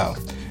me as well,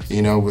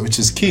 you know, which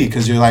is key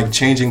because you're like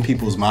changing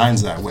people's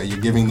minds that way.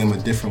 You're giving them a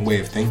different way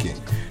of thinking,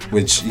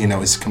 which, you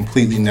know, is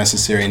completely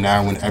necessary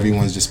now when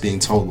everyone's just being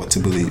told what to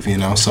believe, you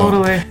know?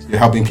 So you're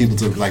helping people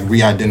to like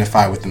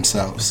re-identify with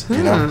themselves,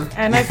 you know?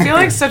 And I feel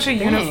like such a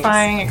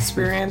unifying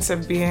experience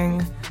of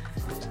being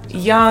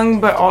young,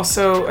 but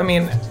also, I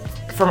mean,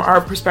 from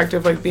our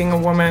perspective, like being a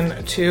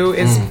woman too,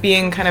 is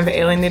being kind of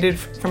alienated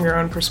from your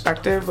own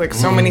perspective. Like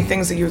so many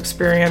things that you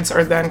experience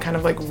are then kind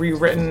of like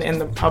rewritten in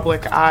the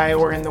public eye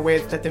or in the way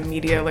that the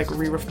media like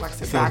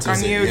re-reflects it back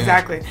on you.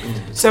 Exactly.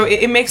 So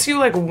it makes you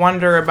like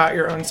wonder about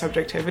your own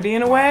subjectivity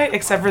in a way,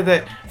 except for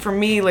that for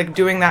me, like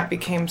doing that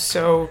became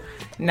so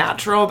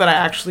natural that I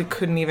actually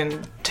couldn't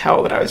even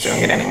tell that I was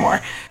doing it anymore.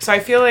 So I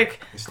feel like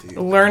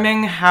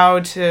learning how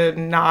to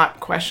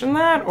not question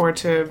that or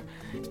to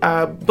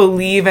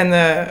believe in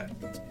the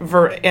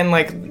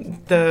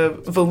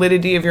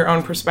validity of your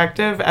own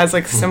perspective, as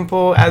like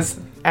simple as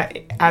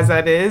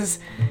that is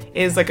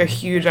like a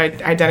huge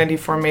identity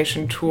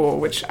formation tool,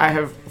 which I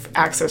have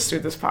access through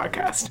this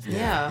podcast.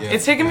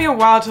 It's taken me a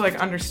while to like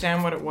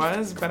understand what it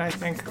was, but I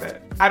think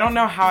that I don't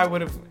know how I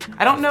would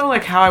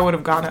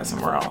have gone it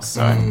somewhere else.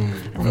 So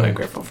I'm really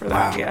grateful for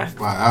that.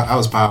 Wow, that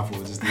was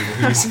powerful. Just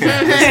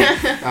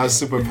that was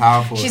super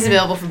powerful. She's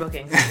available for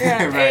bookings.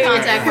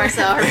 Contact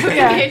Marcel, her booking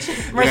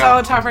agent. Marcel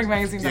at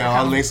TopRankMagazine.com. Yeah,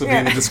 all links will be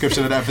in the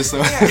description of the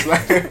episode.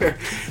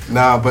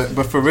 Nah,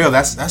 but for real,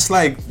 that's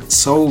like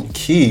so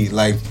key.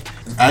 Like,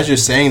 as you're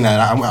saying that,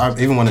 I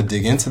even want to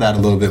dig into that a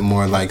little bit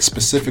more. Like,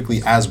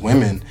 specifically as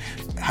women,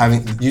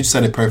 you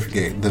said it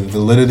perfectly, the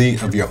validity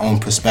of your own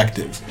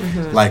perspective.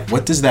 Like,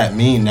 what does that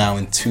mean now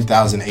in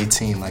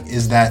 2018? Like,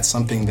 is that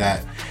something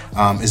that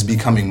is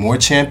becoming more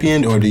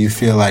championed, or do you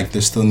feel like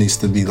there still needs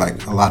to be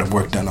like a lot of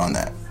work done on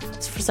that?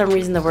 For some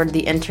reason, the word the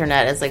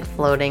internet is like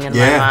floating in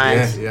my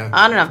mind.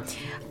 I don't know.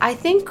 I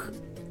think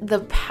the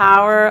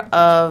power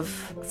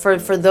of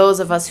for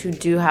those of us who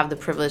do have the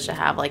privilege to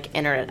have like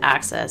internet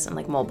access and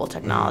like mobile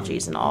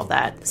technologies and all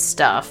that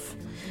stuff,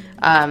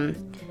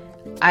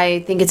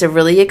 I think it's a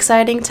really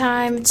exciting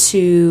time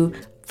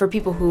for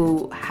people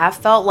who have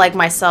felt like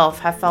myself,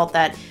 have felt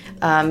that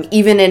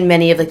even in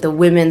many of like the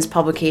women's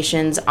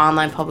publications,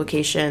 online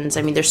publications,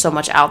 I mean, there's so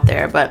much out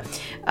there, but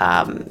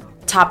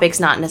topics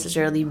not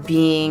necessarily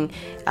being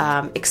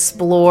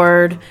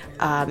explored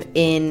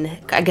in,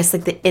 I guess,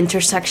 like the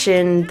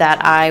intersection that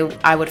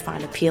I would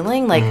find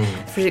appealing. Like,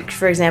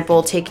 for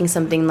example, taking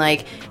something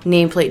like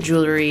nameplate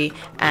jewelry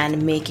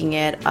and making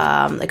it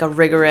like a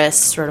rigorous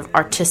sort of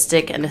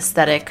artistic and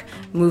aesthetic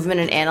movement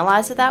and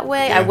analyze it that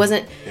way. I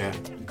wasn't...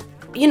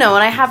 You know,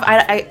 and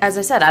I as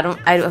I said,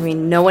 I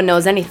mean, no one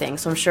knows anything.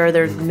 So I'm sure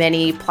there's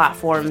many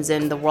platforms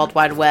in the World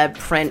Wide Web,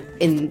 print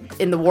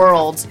in the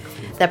world,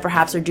 that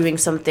perhaps are doing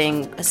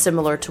something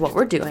similar to what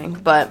we're doing.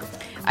 But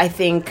I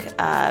think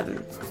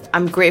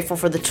I'm grateful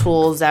for the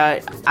tools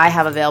that I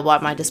have available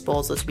at my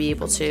disposal to be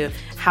able to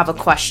have a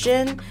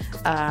question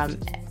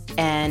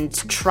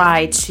and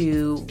try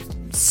to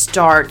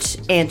start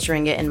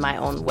answering it in my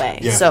own way.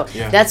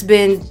 That's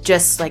been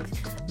just like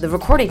the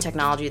recording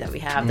technology that we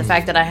have, the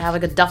fact that I have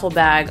like a duffel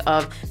bag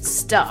of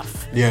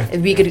stuff. Yeah.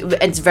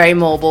 It's very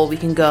mobile. We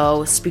can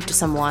go speak to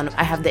someone.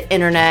 I have the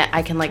internet.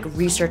 I can like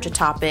research a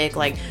topic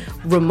like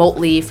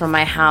remotely from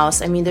my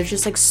house. I mean, there's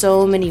just like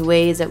so many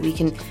ways that we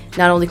can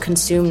not only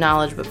consume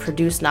knowledge but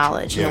produce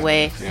knowledge in a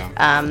way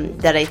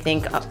that I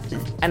think,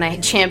 and I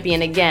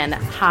champion again,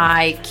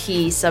 high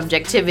key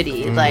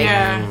subjectivity,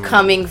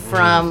 coming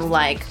from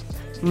like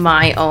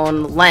my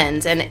own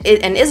lens and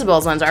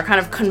Isabel's lens, our kind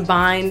of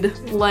combined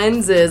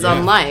lenses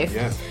on life.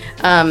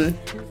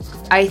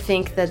 I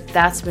think that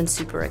that's been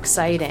super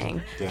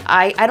exciting.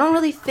 I don't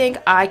really think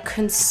I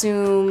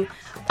consume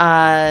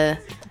I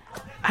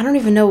don't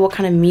even know what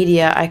kind of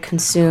media I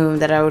consume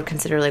that I would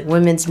consider like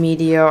women's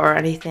media or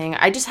anything.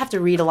 I just have to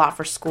read a lot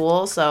for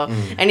school, so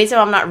anytime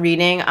I'm not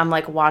reading, I'm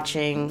like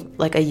watching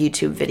like a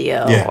YouTube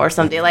video or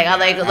something like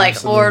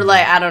or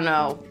like I don't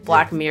know,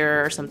 Black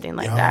Mirror or something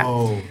like that.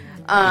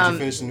 Did you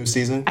finish the new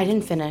season? I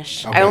didn't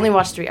finish. Okay. I only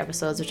watched 3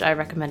 episodes, which I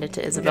recommended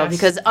to Isabel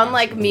because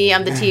unlike me,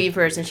 I'm the TV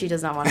person. She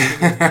does not watch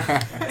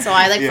TV. So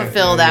I like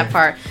fulfill that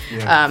part.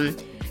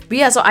 But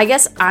yeah, so I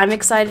guess I'm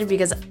excited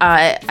because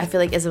I feel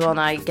like Isabel and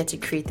I get to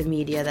create the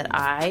media that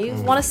I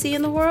want to see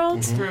in the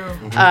world.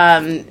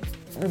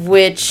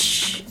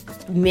 Which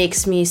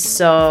makes me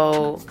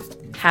so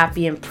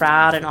happy and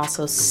proud and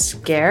also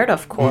scared,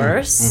 of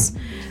course.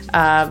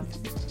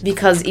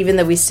 Because even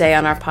though we say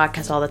on our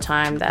podcast all the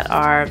time that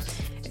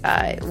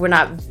we're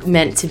not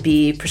meant to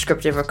be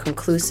prescriptive or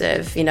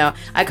conclusive. You know,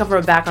 I come from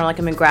a background like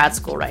I'm in grad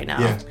school right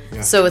now.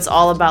 So it's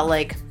all about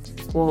like,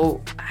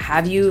 well,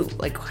 have you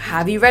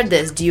read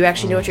this? Do you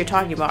actually know what you're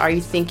talking about? Are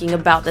you thinking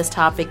about this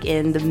topic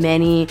in the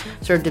many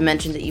sort of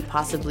dimensions that you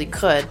possibly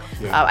could?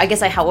 I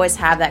guess I always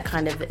have that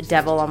kind of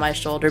devil on my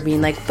shoulder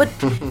being like, but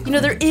you know,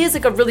 there is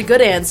like a really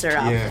good answer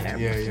out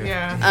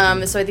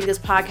there. So I think this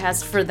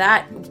podcast, for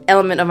that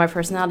element of my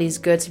personality, is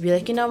good to be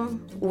like, you know,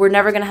 we're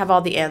never going to have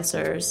all the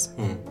answers.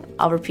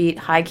 I'll repeat,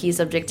 high key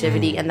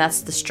subjectivity, and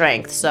that's the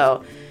strength.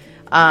 So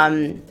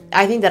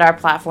I think that our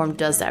platform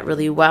does that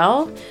really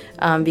well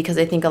because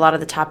I think a lot of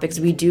the topics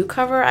we do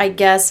cover, I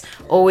guess,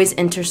 always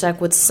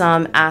intersect with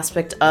some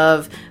aspect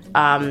of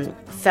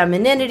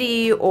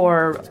femininity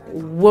or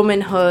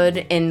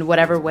womanhood in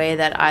whatever way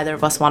that either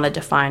of us want to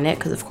define it,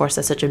 because of course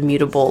that's such a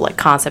mutable like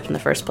concept in the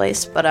first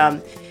place. But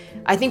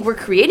I think we're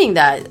creating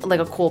that like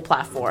a cool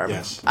platform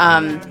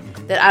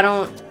that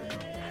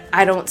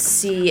I don't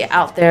see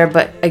out there,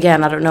 but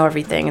again, I don't know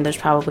everything, and there's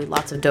probably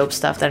lots of dope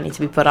stuff that I need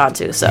to be put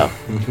onto. So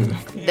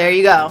there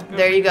you go.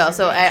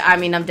 So I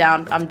mean, I'm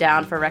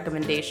down for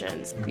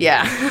recommendations.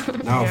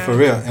 No, for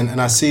real, and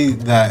I see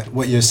that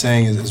what you're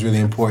saying is really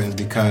important,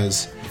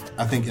 because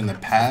I think in the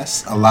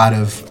past, a lot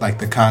of like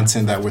the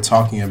content that we're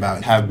talking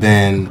about have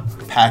been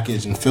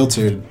packaged and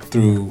filtered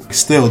through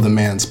still the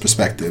man's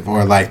perspective,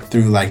 or like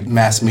through like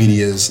mass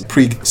media's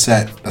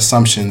preset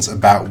assumptions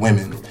about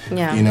women.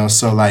 You know,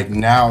 so like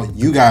now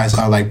you guys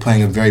are like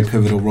playing a very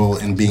pivotal role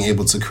in being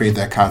able to create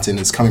that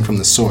content. It's coming from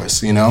the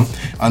source, you know,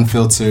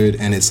 unfiltered,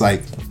 and it's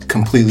like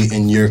completely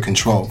in your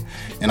control.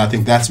 And I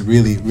think that's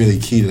really, really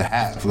key to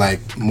have,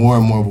 like more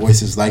and more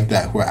voices like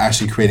that who are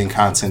actually creating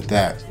content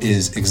that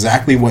is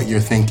exactly what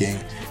you're thinking,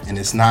 and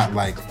it's not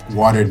like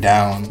watered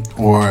down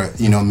or,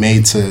 you know,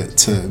 made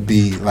to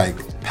be like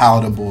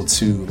palatable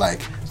to like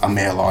a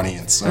male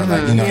audience, or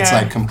like, you know, it's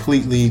like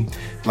completely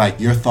like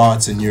your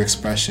thoughts and your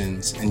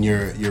expressions and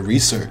your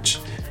research,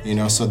 you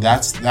know. So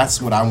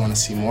that's what I want to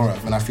see more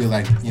of. And I feel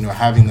like, you know,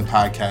 having the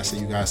podcast that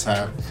you guys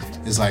have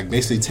is like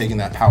basically taking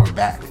that power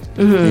back,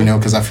 you know,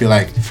 because I feel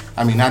like,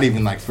 I mean, not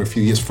even like for a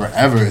few years,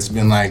 forever, it's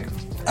been like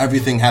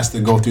everything has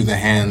to go through the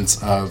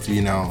hands of,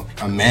 you know,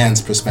 a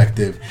man's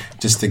perspective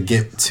just to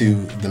get to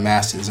the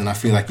masses. And I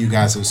feel like you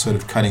guys are sort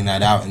of cutting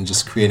that out and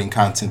just creating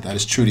content that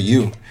is true to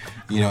you,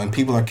 you know, and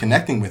people are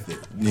connecting with it,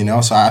 you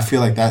know. So I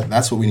feel like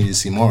that's what we need to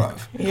see more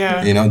of.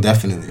 You know,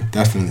 definitely.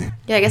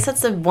 Yeah, I guess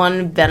that's the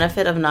one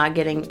benefit of not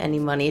getting any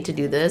money to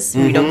do this.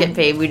 We don't get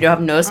paid. We don't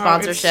have no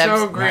sponsorships.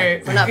 It's so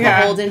great. We're not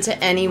beholden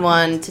to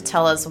anyone to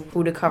tell us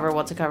who to cover,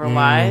 what to cover,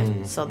 why.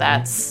 So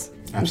that's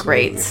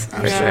great.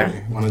 For sure.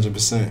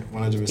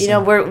 100%. You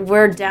know,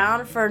 we're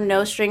down for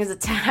no strings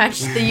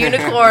attached. The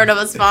unicorn of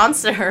a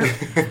sponsor.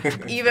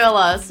 Email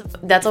us.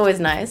 That's always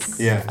nice.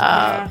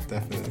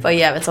 Definitely. But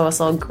yeah, it's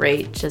also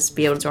great just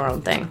be able to do our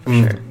own thing, for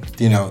sure.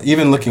 You know,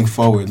 even looking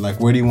forward,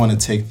 like where do you want to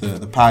take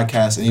the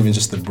podcast and even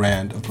just the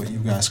brand of what you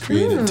guys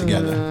created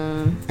together?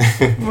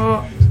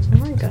 Well, oh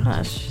my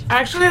gosh.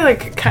 Actually,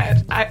 like,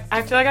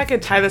 I feel like I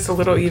could tie this a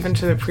little even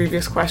to the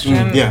previous question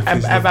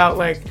about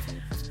like,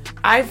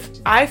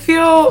 I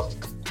feel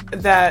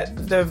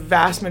that the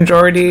vast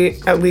majority,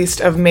 at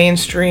least of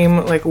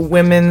mainstream, like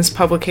women's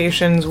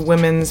publications,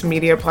 women's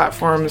media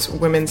platforms,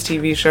 women's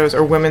TV shows,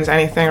 or women's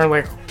anything are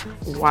like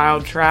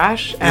wild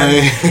trash.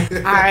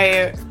 And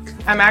I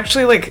I'm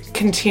actually like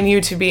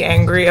continue to be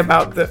angry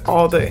about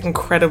all the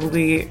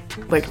incredibly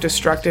like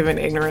destructive and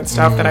ignorant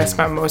stuff that I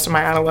spent most of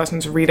my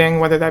adolescence reading,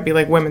 whether that be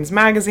like women's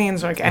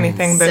magazines or like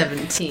anything that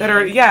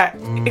are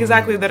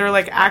exactly, that are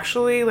like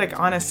actually like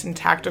on a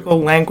syntactical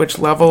language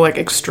level like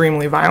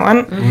extremely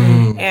violent.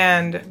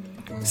 And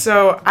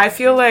so I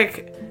feel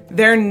like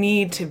there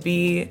need to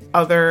be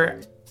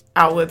other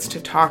outlets to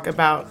talk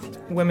about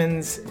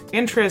women's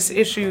interests,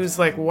 issues,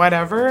 like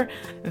whatever,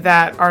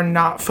 that are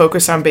not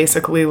focused on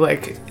basically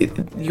like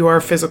your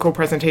physical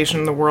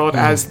presentation in the world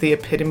as the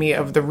epitome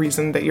of the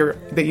reason that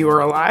you are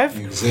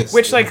alive,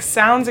 which like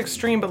sounds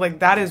extreme, but like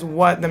that is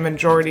what the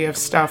majority of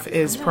stuff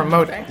is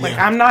promoting. Like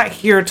I'm not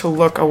here to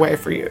look away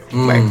for you,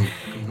 like,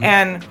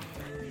 and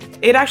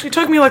it actually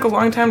took me like a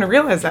long time to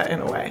realize that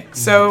in a way.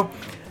 So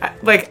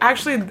like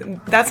actually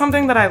that's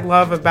something that I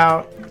love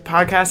about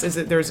podcasts, is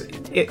that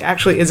it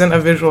actually isn't a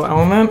visual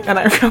element, and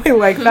I really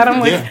like that. I'm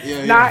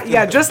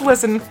like just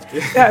listen.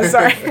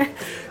 Sorry.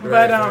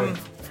 But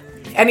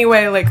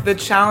anyway, like the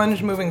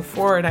challenge moving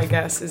forward, I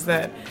guess, is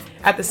that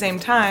at the same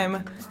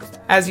time,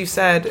 as you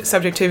said,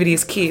 subjectivity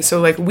is key.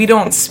 So like we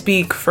don't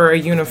speak for a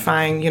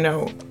unifying,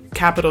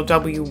 capital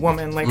W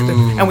woman, like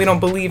and we don't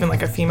believe in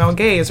like a female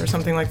gaze or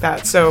something like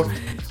that. So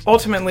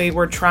ultimately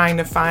we're trying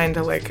to find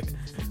a like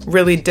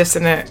really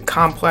dissonant,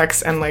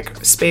 complex, and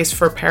like space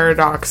for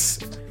paradox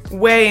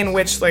way in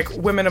which like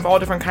women of all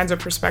different kinds of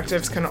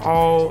perspectives can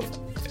all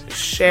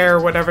share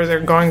whatever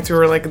they're going through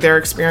or like their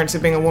experience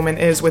of being a woman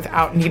is,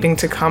 without needing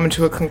to come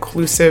to a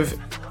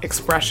conclusive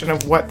expression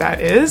of what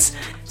that is.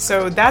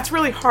 So that's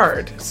really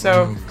hard.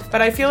 So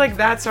but I feel like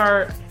that's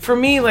for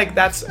me, like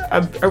that's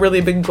a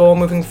really big goal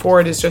moving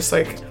forward, is just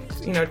like,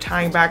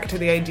 tying back to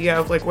the idea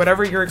of like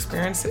whatever your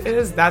experience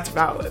is, that's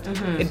valid.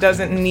 It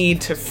doesn't need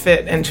to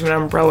fit into an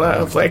umbrella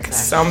of like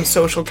some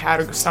social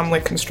category, some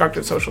like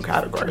constructed social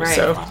category. Right.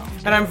 So,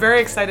 and I'm very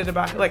excited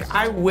about it. Like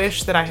I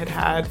wish that I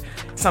had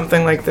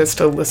something like this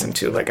to listen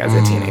to like as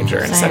a teenager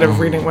instead of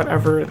reading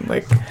whatever,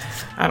 like,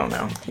 I don't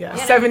know.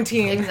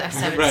 17.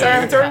 Exactly. Right. Sorry,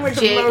 I'm throwing like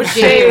the low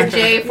shade.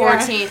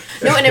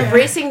 J14. No, and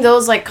embracing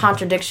those like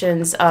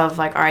contradictions of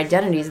like our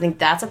identities. I think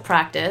that's a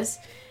practice.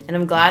 And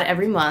I'm glad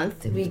every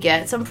month we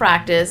get some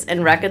practice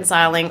in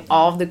reconciling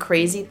all of the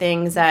crazy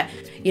things that,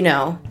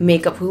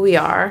 make up who we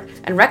are,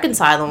 and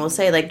reconcile them. We'll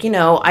say like,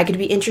 I could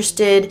be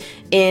interested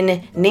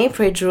in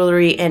nameplate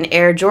jewelry and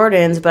Air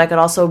Jordans, but I could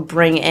also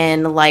bring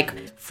in like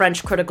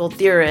French critical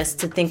theorists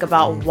to think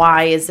about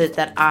why is it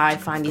that I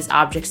find these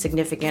objects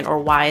significant, or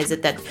why is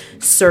it that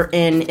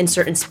in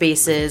certain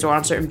spaces or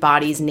on certain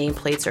bodies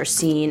nameplates are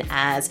seen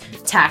as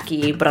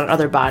tacky, but on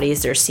other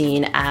bodies they're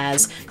seen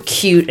as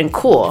cute and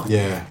cool.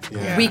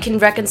 We can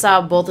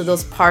reconcile both of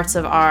those parts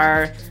of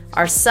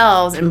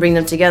ourselves and bring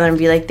them together and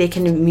be like, they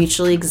can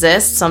mutually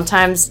exist,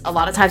 sometimes, a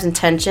lot of times in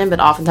tension,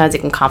 but oftentimes they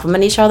can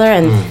complement each other.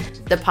 And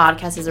the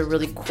podcast is a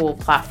really cool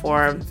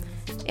platform.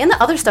 And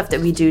the other stuff that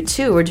we do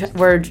too,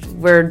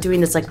 we're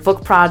doing this like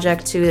book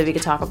project too that we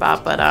could talk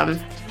about, but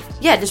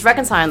just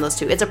reconciling those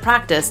two. It's a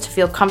practice to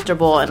feel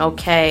comfortable and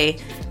okay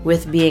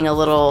with being a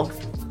little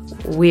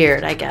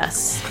weird, I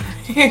guess.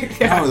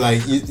 No,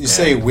 like you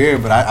say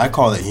weird, but I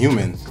call it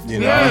human.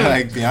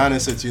 Like be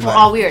honest with you, we're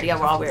all weird. Yeah,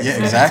 we're all weird.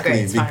 Yeah,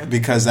 exactly.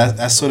 Because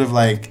that's sort of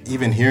like,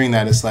 even hearing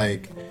that, it's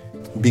like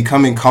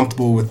becoming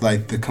comfortable with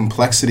like the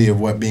complexity of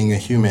what being a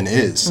human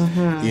is,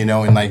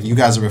 and like you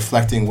guys are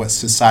reflecting what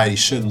society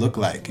should look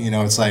like.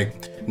 It's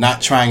like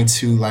not trying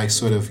to like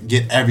sort of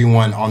get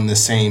everyone on the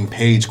same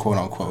page, quote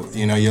unquote.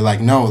 You're like,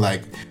 no,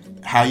 like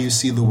how you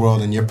see the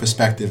world and your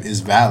perspective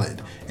is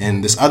valid,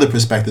 and this other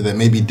perspective that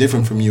may be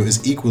different from you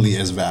is equally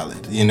as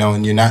valid.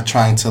 And you're not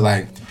trying to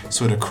like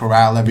sort of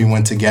corral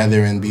everyone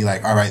together and be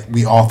like, all right,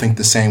 we all think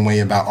the same way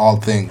about all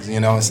things.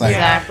 It's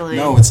like,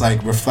 no, it's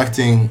like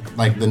reflecting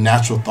like the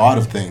natural thought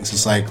of things.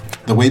 It's like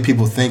the way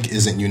people think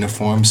isn't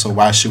uniform, so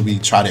why should we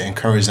try to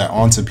encourage that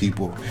onto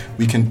people?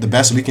 The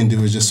best we can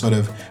do is just sort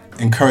of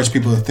encourage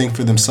people to think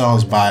for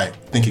themselves by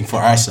thinking for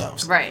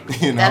ourselves. Right.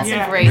 That's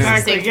a great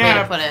distinct way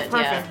to put it.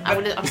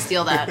 Perfect. I'll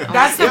steal that.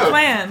 That's the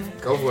plan.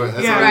 Go for it.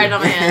 That's right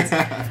on my hands.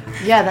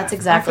 That's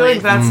exactly. I feel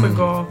like that's the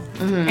goal.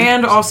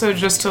 And also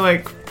just to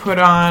like put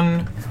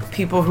on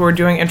people who are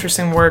doing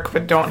interesting work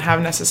but don't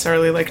have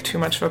necessarily like too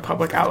much of a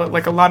public outlet.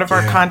 Like a lot of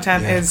our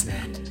content is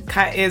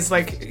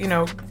like,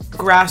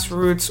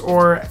 grassroots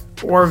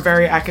or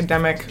very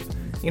academic,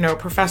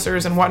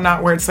 professors and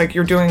whatnot, where it's like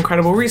you're doing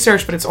incredible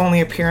research, but it's only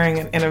appearing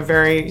in a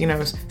very,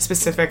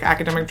 specific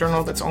academic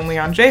journal that's only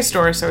on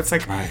JSTOR. So it's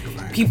like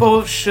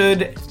people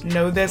should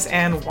know this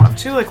and want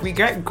to. Like we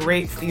get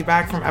great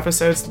feedback from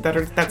episodes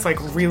that's like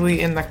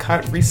really in the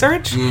cut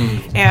research,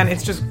 and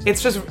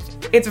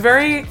it's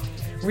very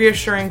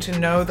reassuring to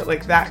know that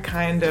like that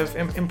kind of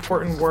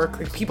important work,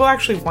 like people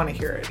actually want to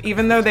hear it,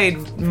 even though they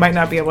might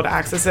not be able to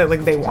access it,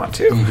 like they want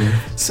to.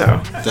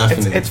 So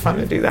it's fun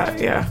to do that.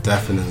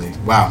 Definitely.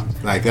 Wow,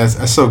 like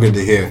that's so good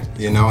to hear.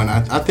 And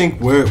I think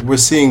we're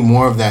seeing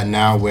more of that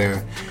now,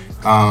 where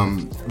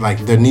like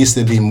there needs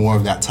to be more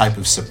of that type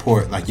of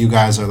support. Like you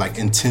guys are like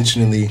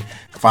intentionally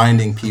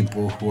finding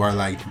people who are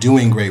like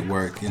doing great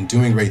work and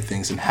doing great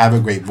things and have a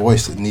great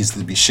voice that needs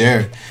to be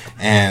shared.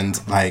 And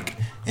like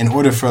in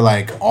order for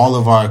like all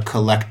of our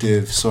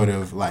collective sort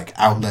of like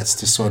outlets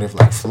to sort of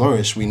like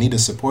flourish, we need to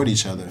support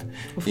each other,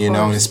 you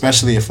know, and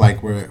especially if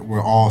like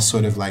we're all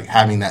sort of like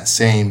having that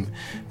same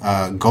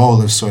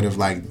goal of sort of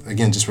like,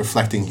 again, just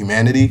reflecting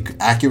humanity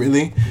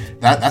accurately.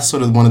 That's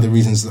sort of one of the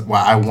reasons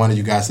why I wanted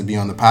you guys to be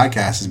on the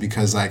podcast, is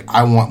because like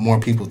I want more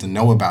people to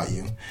know about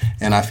you.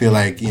 And I feel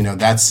like, you know,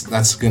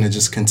 that's going to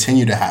just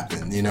continue to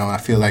happen, you know. I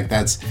feel like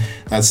that's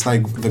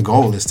like the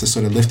goal, is to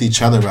sort of lift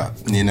each other up,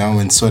 you know,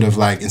 and sort of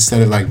like,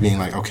 instead of like being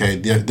like, okay,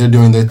 they're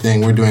doing their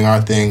thing, we're doing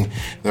our thing,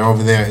 they're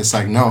over there. It's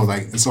like, no,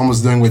 like it's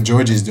almost doing what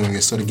Georgie's doing,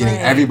 is sort of getting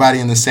everybody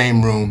in the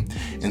same room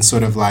and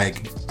sort of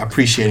like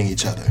appreciating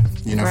each other,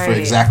 you know, for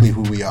exactly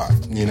who we are,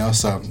 you know.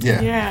 So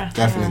yeah.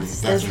 Definitely.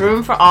 There's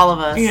room for all of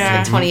us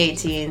in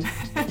 2018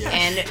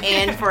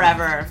 and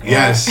forever.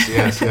 Yes,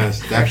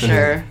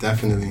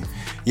 definitely.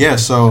 Yeah,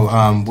 so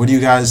what are you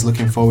guys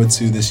looking forward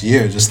to this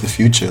year? Just the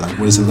future, like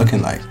what is it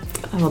looking like?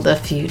 Oh, the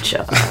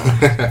future.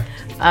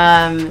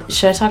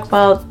 Should I talk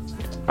about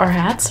our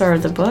hats or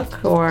the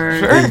book, or?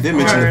 Sure. You did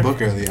mention the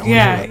book earlier.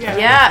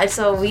 Yeah.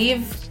 So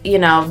we've, you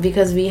know,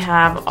 because we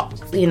have,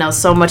 you know,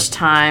 so much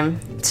time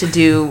to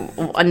do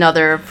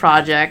another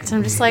project.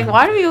 I'm just like,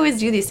 why do we always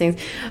do these things?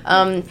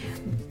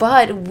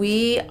 But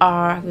we've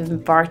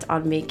embarked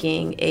on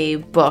making a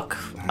book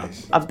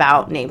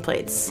about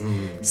nameplates.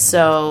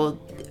 So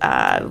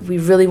we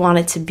really want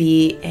it to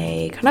be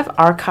a kind of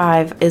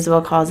archive,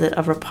 Isabel calls it,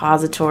 a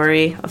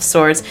repository of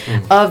sorts,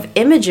 of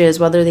images,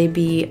 whether they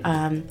be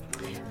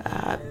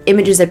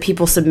images that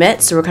people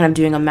submit. So we're kind of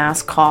doing a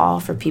mass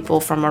call for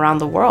people from around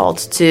the world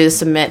to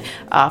submit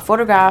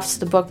photographs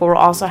to the book, but we're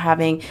also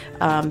having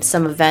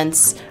some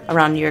events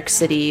around New York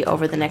City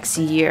over the next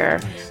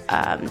year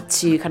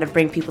to kind of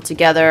bring people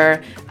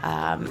together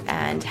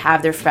and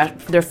have their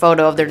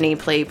photo of their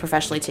nameplate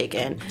professionally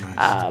taken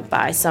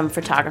by some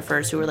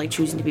photographers who are like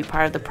choosing to be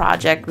part of the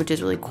project, which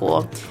is really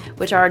cool.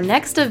 Which our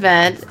next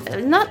event,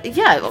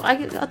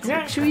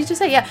 should we just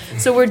say,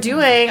 so we're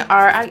doing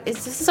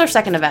this is our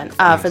second event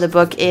for the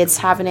book. It's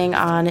happening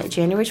on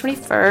January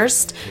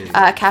 21st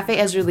at Cafe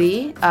Ezra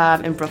Lee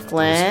in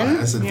Brooklyn.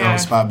 That's a dope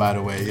spot, by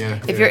the way.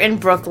 If you're in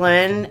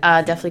Brooklyn,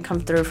 definitely come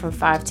through from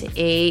 5 to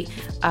 8.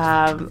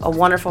 A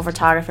wonderful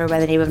photographer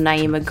by the name of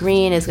Naima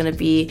Green is going to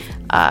be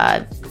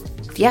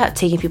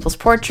taking people's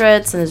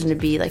portraits, and there's going to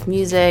be like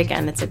music,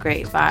 and it's a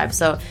great vibe.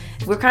 So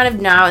we're kind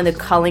of now in the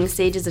culling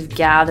stages of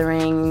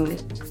gathering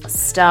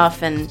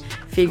stuff and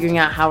figuring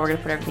out how we're going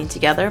to put everything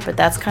together. But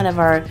that's kind of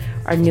our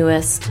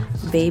newest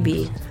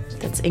baby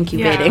that's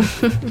incubating.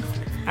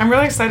 I'm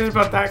really excited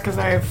about that, because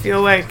I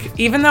feel like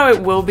even though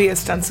it will be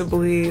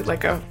ostensibly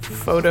like a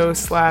photo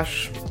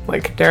 /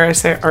 like, dare I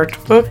say, art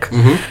book,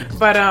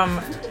 but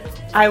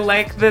I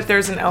like that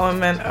there's an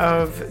element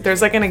of,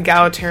 there's like an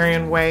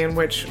egalitarian way in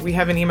which we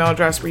have an email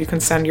address where you can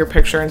send your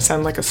picture and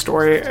send like a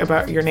story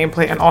about your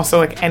nameplate, and also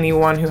like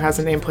anyone who has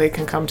a nameplate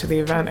can come to the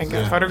event and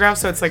get photographs.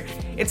 So it's like,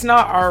 it's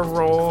not our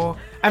role.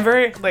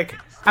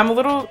 I'm a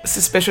little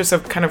suspicious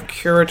of kind of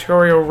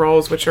curatorial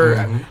roles, which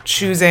are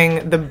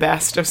choosing the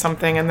best of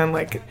something and then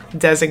like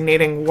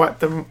designating what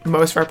the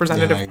most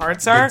representative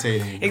parts are.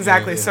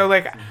 Exactly. So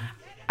like,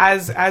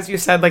 as you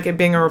said, like it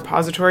being a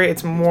repository,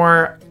 it's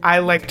more, I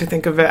like to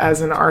think of it as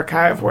an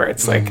archive where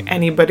it's like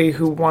anybody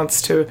who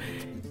wants to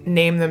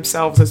name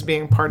themselves as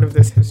being part of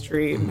this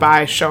history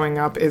by showing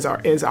up is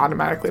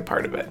automatically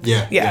part of it.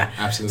 Yeah,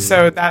 absolutely.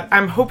 So that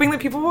I'm hoping that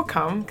people will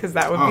come, because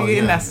that would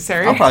be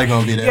necessary. I'm probably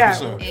gonna be there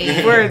for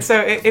sure. Word.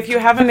 So if you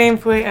have a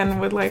nameplate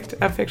and would like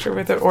a picture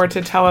with it, or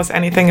to tell us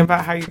anything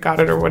about how you got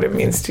it or what it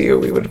means to you,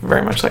 we would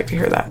very much like to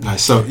hear that.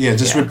 Nice. So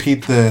just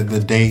repeat the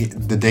date,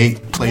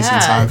 place,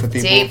 and time for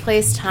people. Date,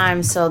 place,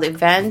 time. So the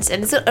event,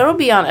 and it'll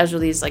be on Ezra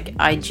Lee's like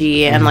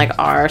IG and like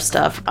our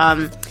stuff.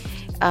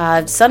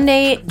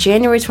 Sunday,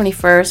 January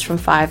 21st from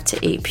 5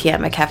 to 8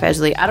 p.m. at Cafe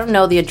Ezra Lee. I don't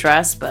know the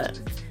address, but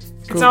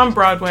it's on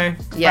Broadway.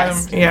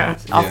 Yes.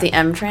 Off the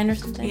M train or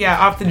something? Yeah,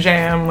 off the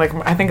JM. Like,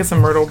 I think it's a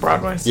Myrtle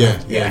Broadway. So.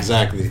 Yeah,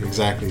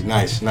 exactly.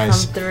 Nice. Come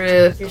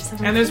through.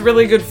 And there's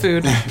really good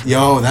food.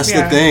 Yo, that's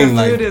the thing.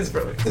 The food is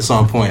really good. It's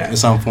on point.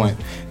 It's on point.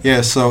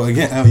 Yeah, so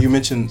again, you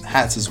mentioned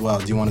hats as well.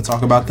 Do you want to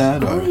talk about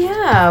that? Or? Oh,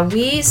 yeah.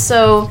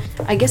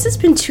 I guess it's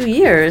been 2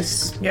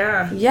 years.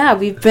 Yeah,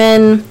 we've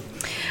been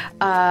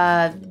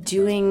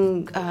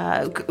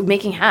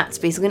making hats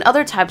basically, and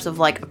other types of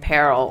like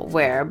apparel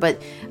wear,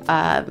 but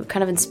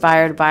kind of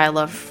inspired by a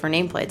love for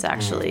nameplates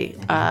actually.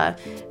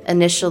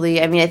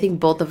 Initially, I mean, I think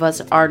both of us,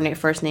 our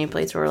first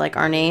nameplates were like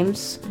our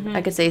names.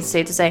 I could say it's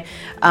safe to say,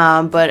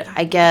 but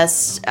I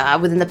guess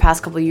within the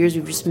past couple of years,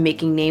 we've just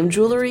making name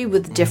jewelry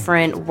with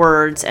different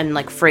words and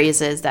like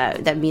phrases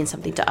that mean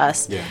something to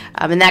us,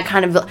 and that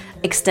kind of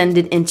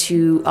extended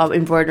into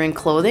embroidering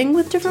clothing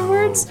with different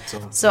words.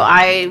 So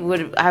I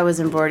was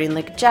embroidering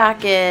like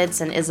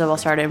jackets, and Isabel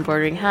started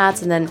embroidering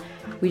hats, and then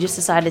we just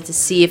decided to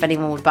see if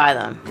anyone would buy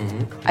them.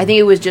 I think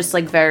it was just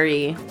like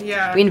very.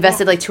 Yeah. We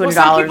invested like $200.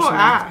 Some people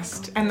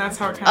asked, and that's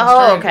how it kind of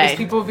started. Okay.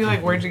 People would be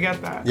like, "Where'd you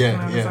get that?" Yeah.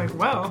 And I was like,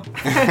 "Well,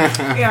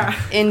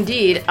 yeah."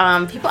 Indeed.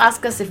 People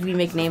ask us if we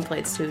make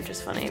nameplates too, which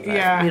is funny.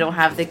 But we don't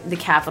have the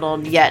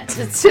capital yet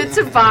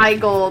to buy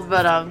gold,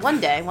 but one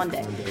day.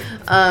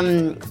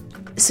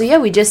 So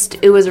yeah,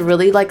 it was a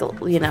really like,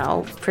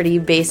 pretty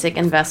basic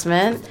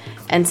investment.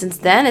 And since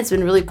then, it's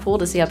been really cool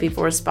to see how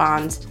people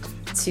respond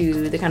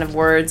to the kind of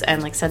words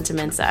and like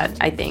sentiments that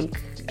I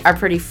think are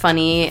pretty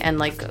funny and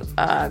like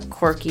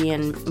quirky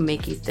and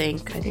make you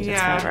think. I think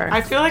it's clever.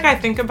 I feel like I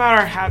think about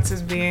our hats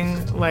as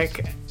being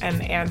like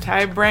an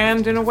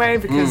anti-brand in a way,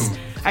 because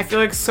I feel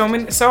like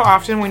so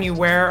often when you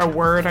wear a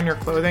word on your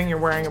clothing, you're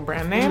wearing a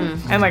brand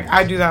name. And like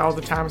I do that all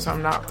the time, so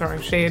I'm not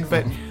throwing shade,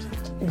 but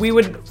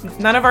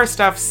none of our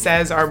stuff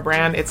says our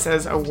brand. It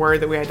says a word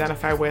that we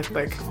identify with,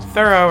 like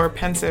thorough or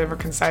pensive or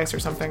concise or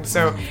something.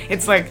 So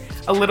it's like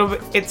a little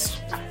bit,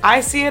 I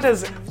see it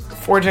as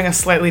forging a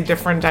slightly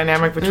different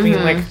dynamic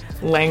between like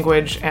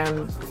language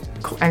and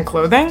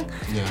clothing,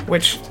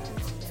 which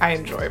I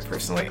enjoy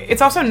personally.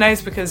 It's also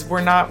nice because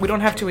we don't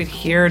have to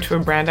adhere to a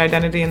brand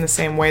identity in the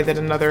same way that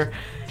another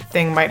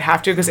thing might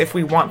have to, because if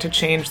we want to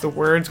change the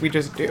words, we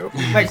just do.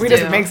 Like we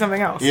just make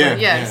something else. Yeah.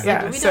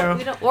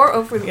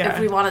 If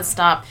we want to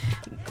stop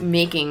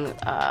making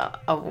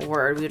a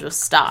word, we just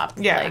stop.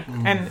 Yeah.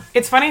 And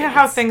it's funny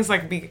how things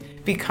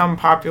like become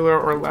popular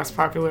or less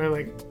popular.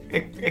 Like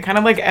it kind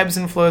of like ebbs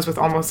and flows with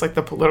almost like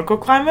the political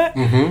climate.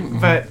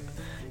 But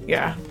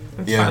yeah.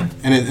 It's fun.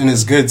 And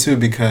it's good too,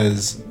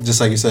 because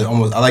just like you said,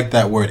 almost I like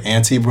that word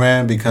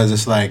anti-brand, because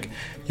it's like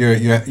you're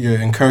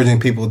encouraging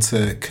people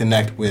to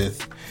connect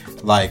with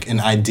like an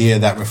idea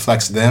that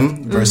reflects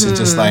them versus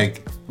just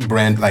like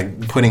brand,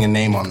 like putting a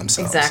name on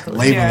themselves,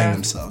 labeling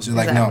themselves. You're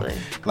like, no,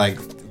 like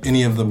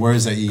any of the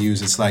words that you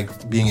use, it's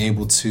like being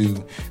able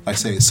to like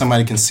say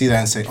somebody can see that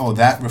and say, oh,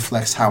 that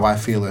reflects how I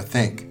feel or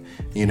think.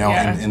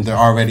 And they're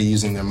already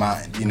using their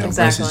mind,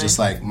 versus just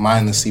like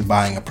mindlessly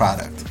buying a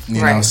product,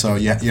 know. So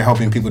you're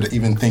helping people to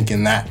even think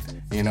in that,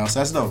 so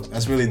that's dope.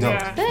 That's really dope.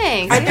 Yeah.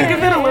 Thanks. I think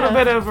of it a little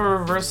bit of a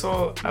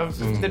reversal of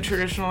the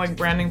traditional like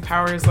branding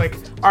powers. Like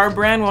our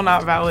brand will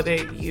not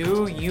validate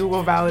you; you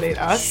will validate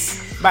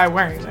us by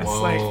wearing this.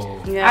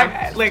 Whoa.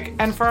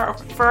 And for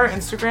our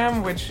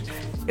Instagram, which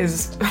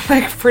is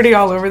like pretty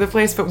all over the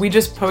place, but we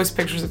just post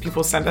pictures that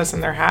people send us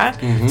in their hat.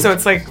 So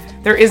it's like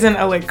there isn't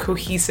a like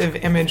cohesive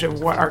image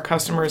of what our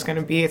customer is going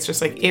to be. It's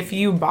just like if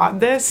you bought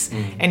this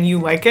and you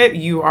like it,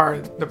 you are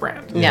the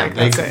brand. Yeah,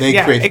 like,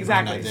 they create exactly.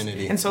 Brand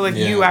identity. And so like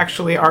you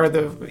actually are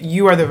the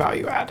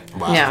value add.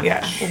 Wow.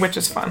 Yeah, which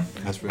is fun.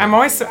 That's really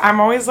I'm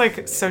always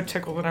like so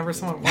tickled whenever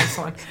someone wants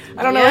one.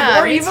 I don't know,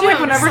 Yeah, or me even too. like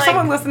whenever It's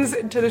someone listens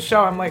to the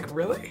show, I'm like,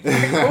 really?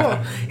 Like, cool.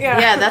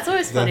 Yeah, that's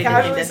always funny to me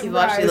Casually that people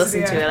actually surprised,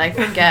 listen to it. I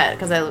forget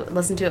because I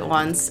listened to it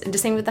once. And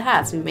just same with the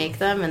hats. We make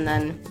them and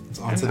then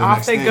on to the off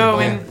next they thing. go.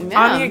 Yeah. And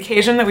on the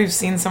occasion that we've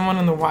seen someone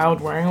in the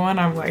wild wearing one,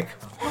 I'm like,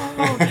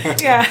 oh,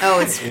 yeah. Oh,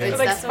 it's like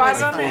that's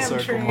spotted always on the fun. Full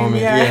circle train,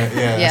 moment. yeah.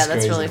 Yeah, that's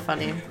crazy. really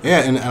funny.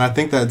 Yeah, and I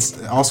think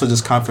that's also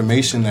just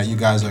confirmation that you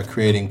guys are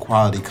creating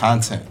quality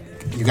content.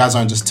 You guys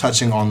aren't just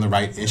touching on the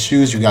right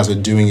issues. You guys are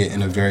doing it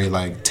in a very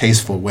like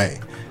tasteful way.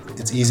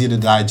 It's easy to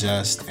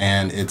digest,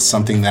 and it's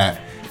something that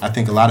I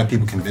think a lot of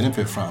people can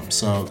benefit from.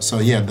 So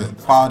yeah, the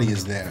quality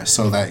is there.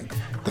 So like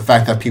the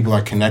fact that people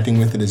are connecting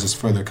with it is just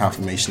further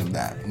confirmation of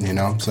that,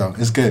 So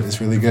it's good.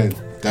 It's really good.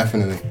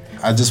 Definitely.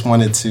 I just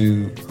wanted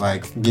to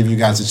like give you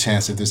guys a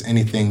chance if there's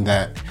anything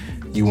that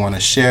you want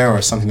to share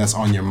or something that's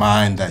on your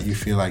mind that you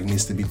feel like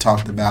needs to be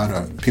talked about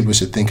or people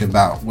should think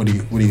about.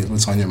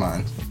 What's on your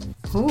mind?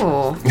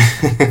 Ooh.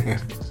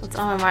 What's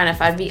on my mind?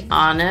 If I'd be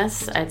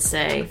honest, I'd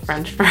say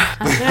French fries.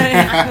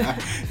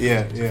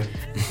 Yeah.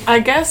 I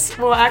guess,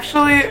 well,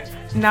 actually,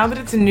 now that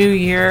it's a new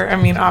year, I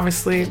mean,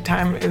 obviously,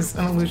 time is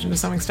an illusion to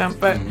some extent,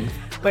 but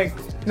like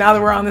now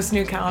that we're on this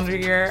new calendar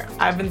year,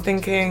 I've been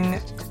thinking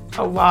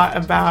a lot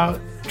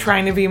about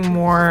trying to be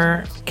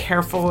more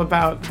careful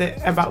about the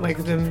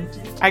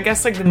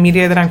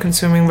media that I'm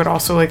consuming, but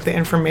also like the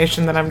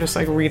information that I'm just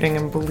like reading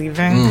and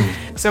believing.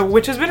 So,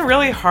 which has been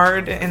really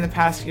hard in the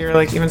past year,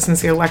 like even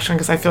since the election,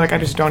 because I feel like I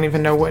just don't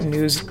even know what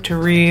news to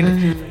read.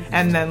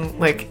 And then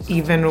like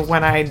even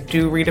when I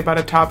do read about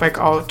a topic,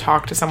 I'll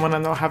talk to someone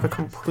and they'll have a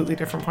completely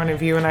different point of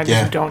view, and I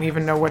just don't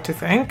even know what to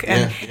think.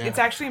 And it's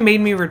actually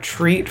made me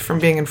retreat from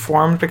being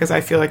informed, because I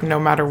feel like no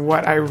matter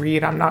what I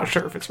read, I'm not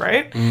sure if it's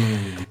right.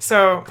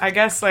 So I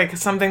guess like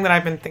something that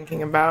I've been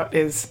thinking about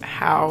is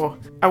how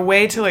a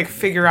way to like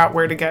figure out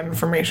where to get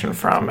information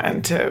from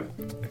and to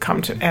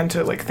come to and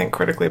to like think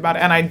critically about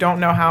it. And I don't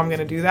know how I'm going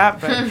to do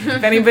that, but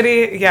if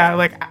anybody,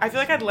 like I feel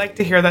like I'd like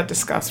to hear that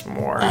discussed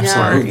more.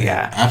 Absolutely.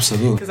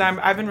 Absolutely. Because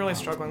I've been really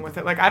struggling with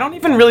it. Like I don't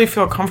even really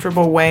feel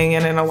comfortable weighing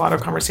in a lot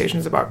of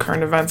conversations about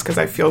current events, because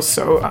I feel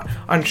so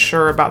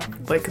unsure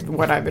about like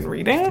what I've been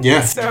reading.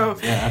 Yeah. So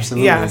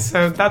absolutely. Yeah.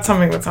 So that's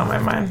something that's on my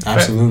mind.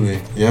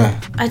 Absolutely. Yeah.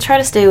 I try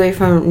to stay away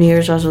from New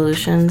Year's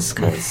resolutions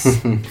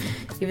because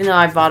even though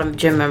I bought a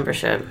gym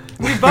membership,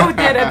 We both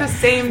did at the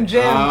same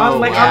gym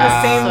on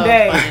the same So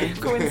day.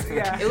 funny.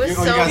 It was You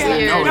so guys didn't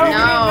weird.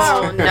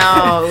 know.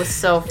 No, it was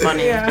so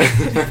funny.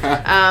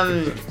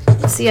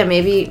 So yeah,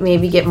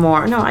 maybe get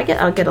more. No,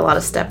 I'll get a lot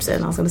of steps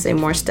in. I was gonna say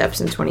more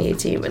steps in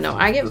 2018, but no,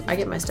 I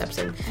get my steps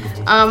in.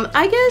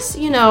 I guess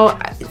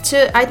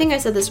I think I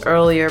said this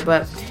earlier,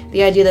 but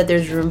the idea that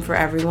there's room for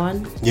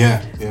everyone.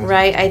 Yeah.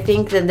 Right. I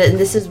think that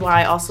this is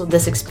why also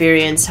this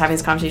experience, having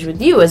this conversation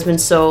with you, has been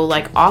so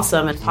like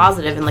awesome and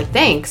positive, and like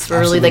thanks for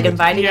really like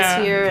inviting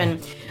us here and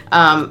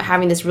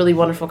having this really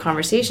wonderful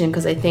conversation,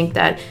 because I think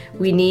that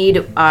we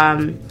need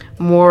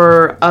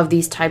more of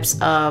these types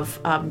of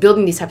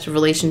building these types of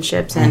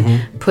relationships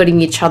and putting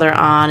each other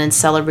on and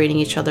celebrating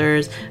each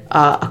other's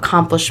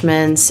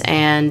accomplishments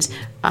and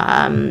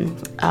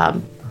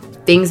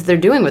things they're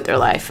doing with their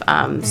life.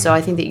 So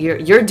I think that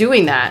you're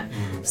doing that.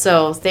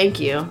 So thank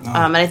you.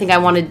 And I think I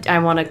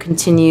want to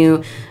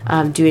continue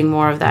doing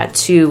more of that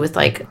too, with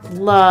like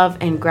love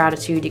and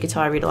gratitude. You can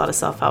tell I read a lot of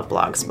self-help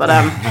blogs, but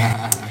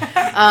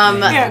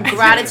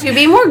gratitude,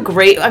 being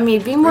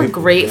more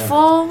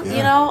grateful.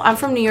 You know, I'm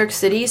from New York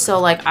City, so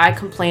like I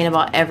complain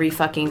about every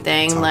fucking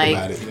thing.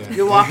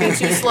 You're walking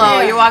too slow.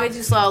 You're walking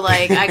too slow.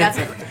 Like I got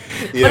to,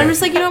 but I'm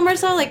just like,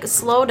 Marcel, like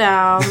slow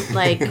down.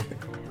 Like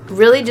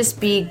really just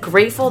be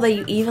grateful that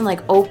you even like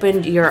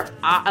opened your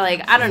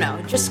like I don't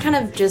know, just kind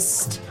of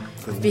just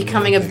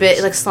becoming a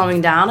bit like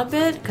slowing down a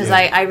bit, because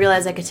I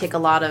realized I could take a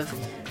lot of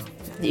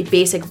the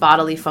basic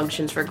bodily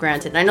functions for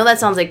granted. And I know that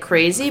sounds like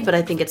crazy, but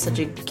I think it's such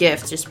a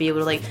gift just to be able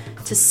to like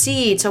to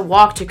see, to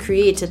walk, to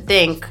create, to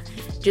think.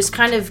 Just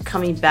kind of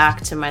coming back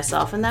to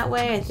myself in that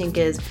way, I think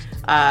is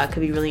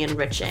could be really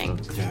enriching.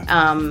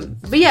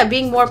 But yeah,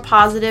 being more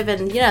positive,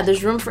 and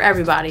there's room for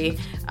everybody.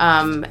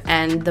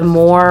 And the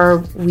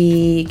more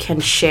we can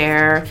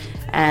share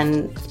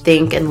and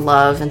think and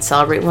love and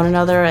celebrate one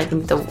another, I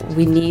think that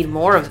we need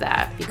more of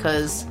that,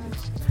 because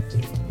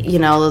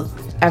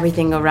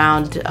everything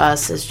around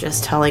us is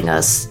just telling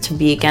us to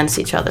be against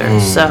each other.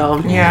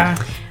 So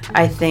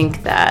I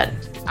think that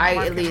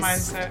at least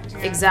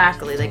mindset,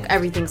 exactly, like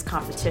everything's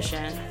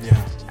competition.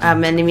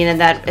 And I mean,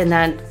 and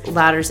that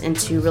ladders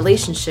into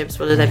relationships,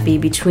 whether that be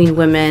between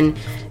women,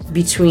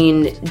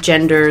 between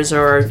genders,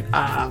 or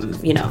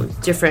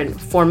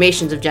different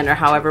formations of gender,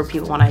 however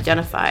people want to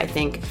identify. I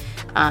think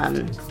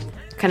kind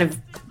of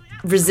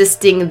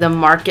resisting the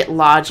market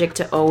logic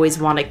to always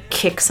want to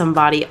kick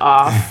somebody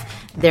off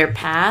their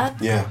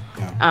path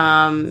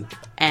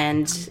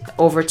and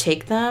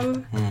overtake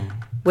them,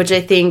 which I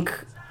think,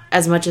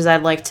 as much as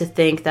I'd like to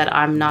think that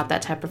I'm not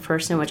that type of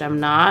person, which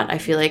I'm not, I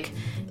feel like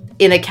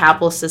in a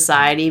capitalist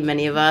society,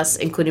 many of us,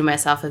 including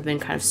myself, have been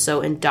kind of so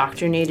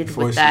indoctrinated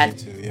with that,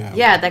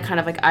 that kind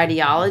of like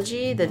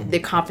ideology that the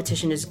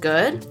competition is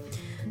good.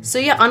 So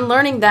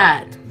unlearning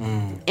that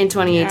in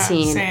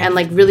 2018 and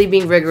like really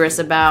being rigorous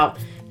about,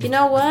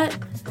 what?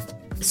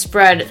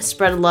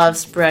 Spread love,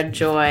 spread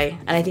joy.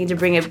 And I think to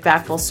bring it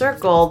back full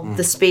circle,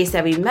 the space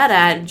that we met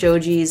at,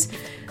 Joji's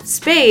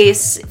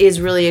space,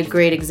 is really a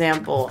great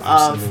example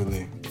of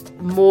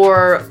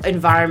more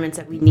environments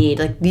that we need.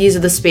 Like these are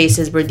the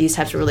spaces where these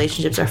types of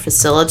relationships are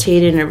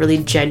facilitated in a really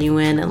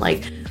genuine and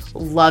like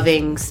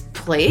loving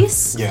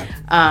place.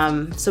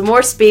 So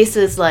more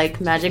spaces like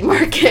Magic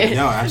Market.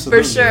 No,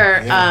 absolutely. For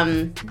sure.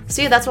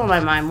 So that's on my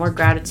mind. More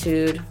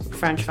gratitude,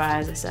 French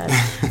fries, I said.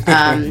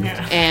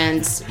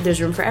 And there's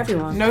room for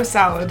everyone. No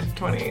salad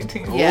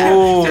 2018.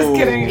 Just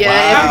kidding.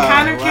 I'm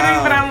kind of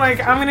kidding, but I'm like,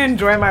 I'm gonna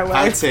enjoy my life.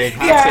 I'll take.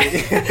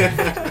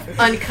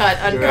 Uncut,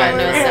 no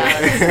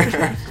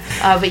salad.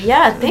 But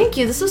thank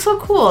you. This was so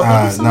cool.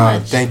 Thank you so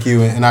much. Thank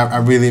you, and I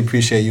really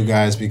appreciate you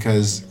guys,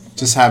 because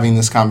just having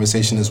this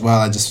conversation as well,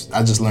 I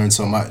just learned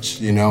so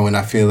much, and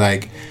I feel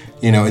like,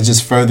 it's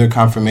just further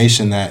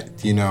confirmation that,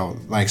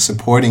 like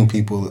supporting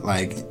people,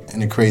 like,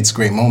 and it creates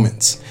great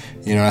moments.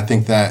 I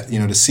think that,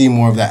 to see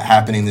more of that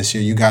happening this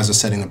year, you guys are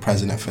setting the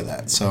precedent for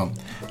that. So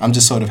I'm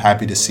just sort of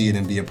happy to see it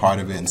and be a part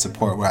of it and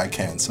support where I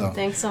can. So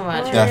thanks so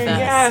much. Definitely.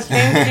 Yes,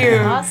 thank you.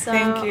 Awesome.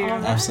 Thank you.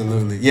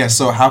 Absolutely. Yeah.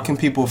 So how can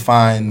people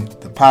find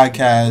the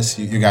podcast,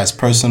 you guys'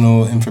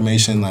 personal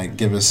information? Like,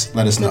 let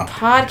us know. The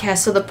podcast.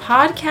 So the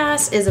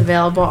podcast is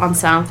available on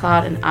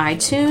SoundCloud and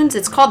iTunes.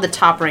 It's called the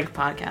Top Rank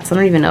Podcast. I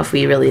don't even know if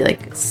we really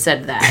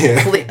said that.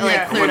 Cleared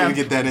up. To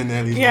get that in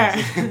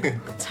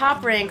there.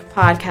 Top Rank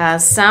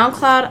Podcast,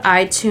 SoundCloud,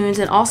 iTunes,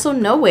 and also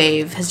No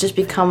Wave has just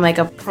become like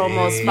a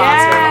promo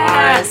sponsor of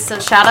ours. So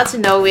shout out to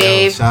No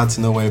Wave. Shout out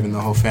to No Wave and the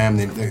whole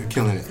family. They're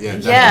killing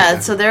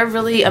it. So they're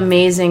really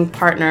amazing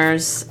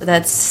partners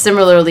that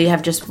similarly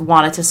have just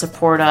wanted to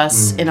support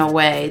us in a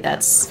way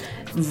that's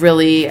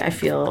really, I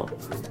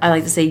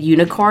like to say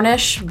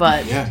unicornish,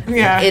 but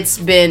it's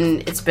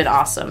been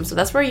awesome. So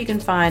that's where you can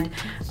find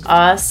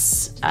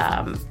us,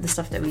 the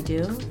stuff that we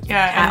do.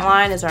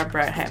 Hatline is our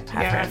hat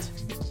brand.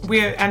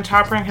 And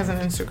Top Rank has an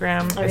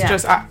Instagram. It's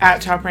just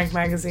at Top Rank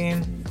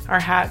Magazine. Our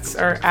hats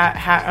are at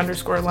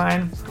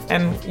 @_line.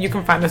 and you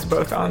can find us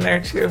both on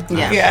there too.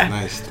 Yeah.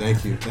 Nice.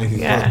 Thank you.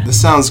 Yeah. Well,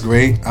 this sounds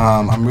great.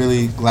 I'm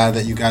really glad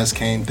that you guys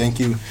came. Thank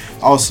you.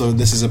 Also,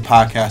 this is a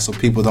podcast, so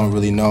people don't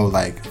really know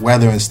like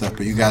weather and stuff,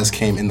 but you guys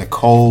came in the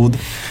cold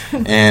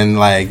and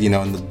like, in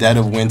the dead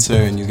of winter,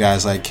 and you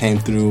guys like came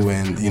through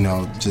and,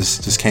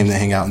 just came to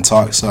hang out and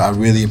talk. So I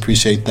really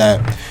appreciate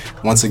that.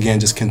 Once again,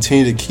 just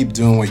continue to keep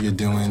doing what you're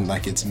doing.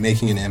 Like, it's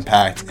making an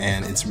impact,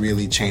 and it's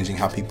really changing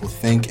how people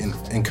think and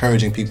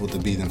encouraging people to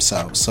be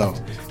themselves. So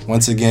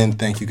once again,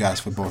 thank you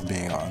guys for both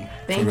being on.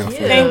 Thank you.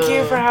 Thank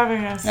you for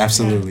having us.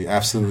 Absolutely.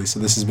 So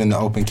this has been The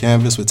Open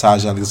Canvas with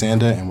Taj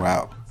Alexander, and we're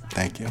out.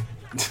 Thank you.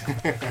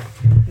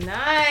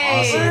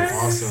 Nice.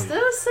 Awesome.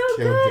 That was so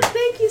Killed good. it.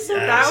 Thank you so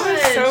much. That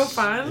was so You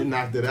fun.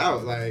 knocked it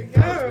out. Like,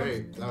 that was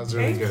great. That was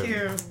really Thank good.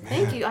 you.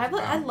 Thank you. I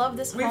love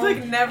this. We've whole-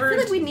 like never. I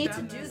feel like we need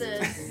to done do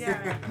this.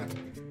 Yeah.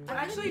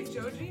 Actually,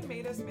 Joji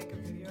made us make a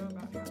video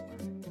about that one.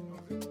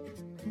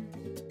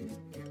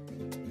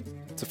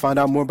 To find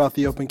out more about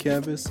The Open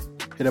Canvas,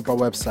 hit up our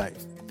website,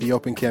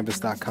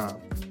 theopencanvas.com.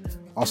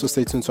 Also,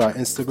 stay tuned to our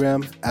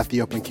Instagram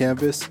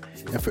 @theopencanvas,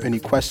 and for any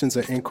questions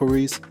or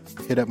inquiries,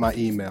 hit up my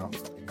email,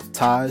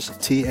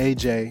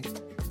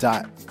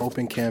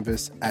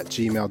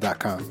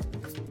 taj.opencanvas@gmail.com.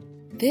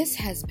 This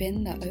has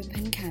been The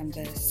Open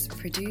Canvas,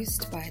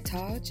 produced by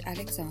Taj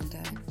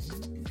Alexander.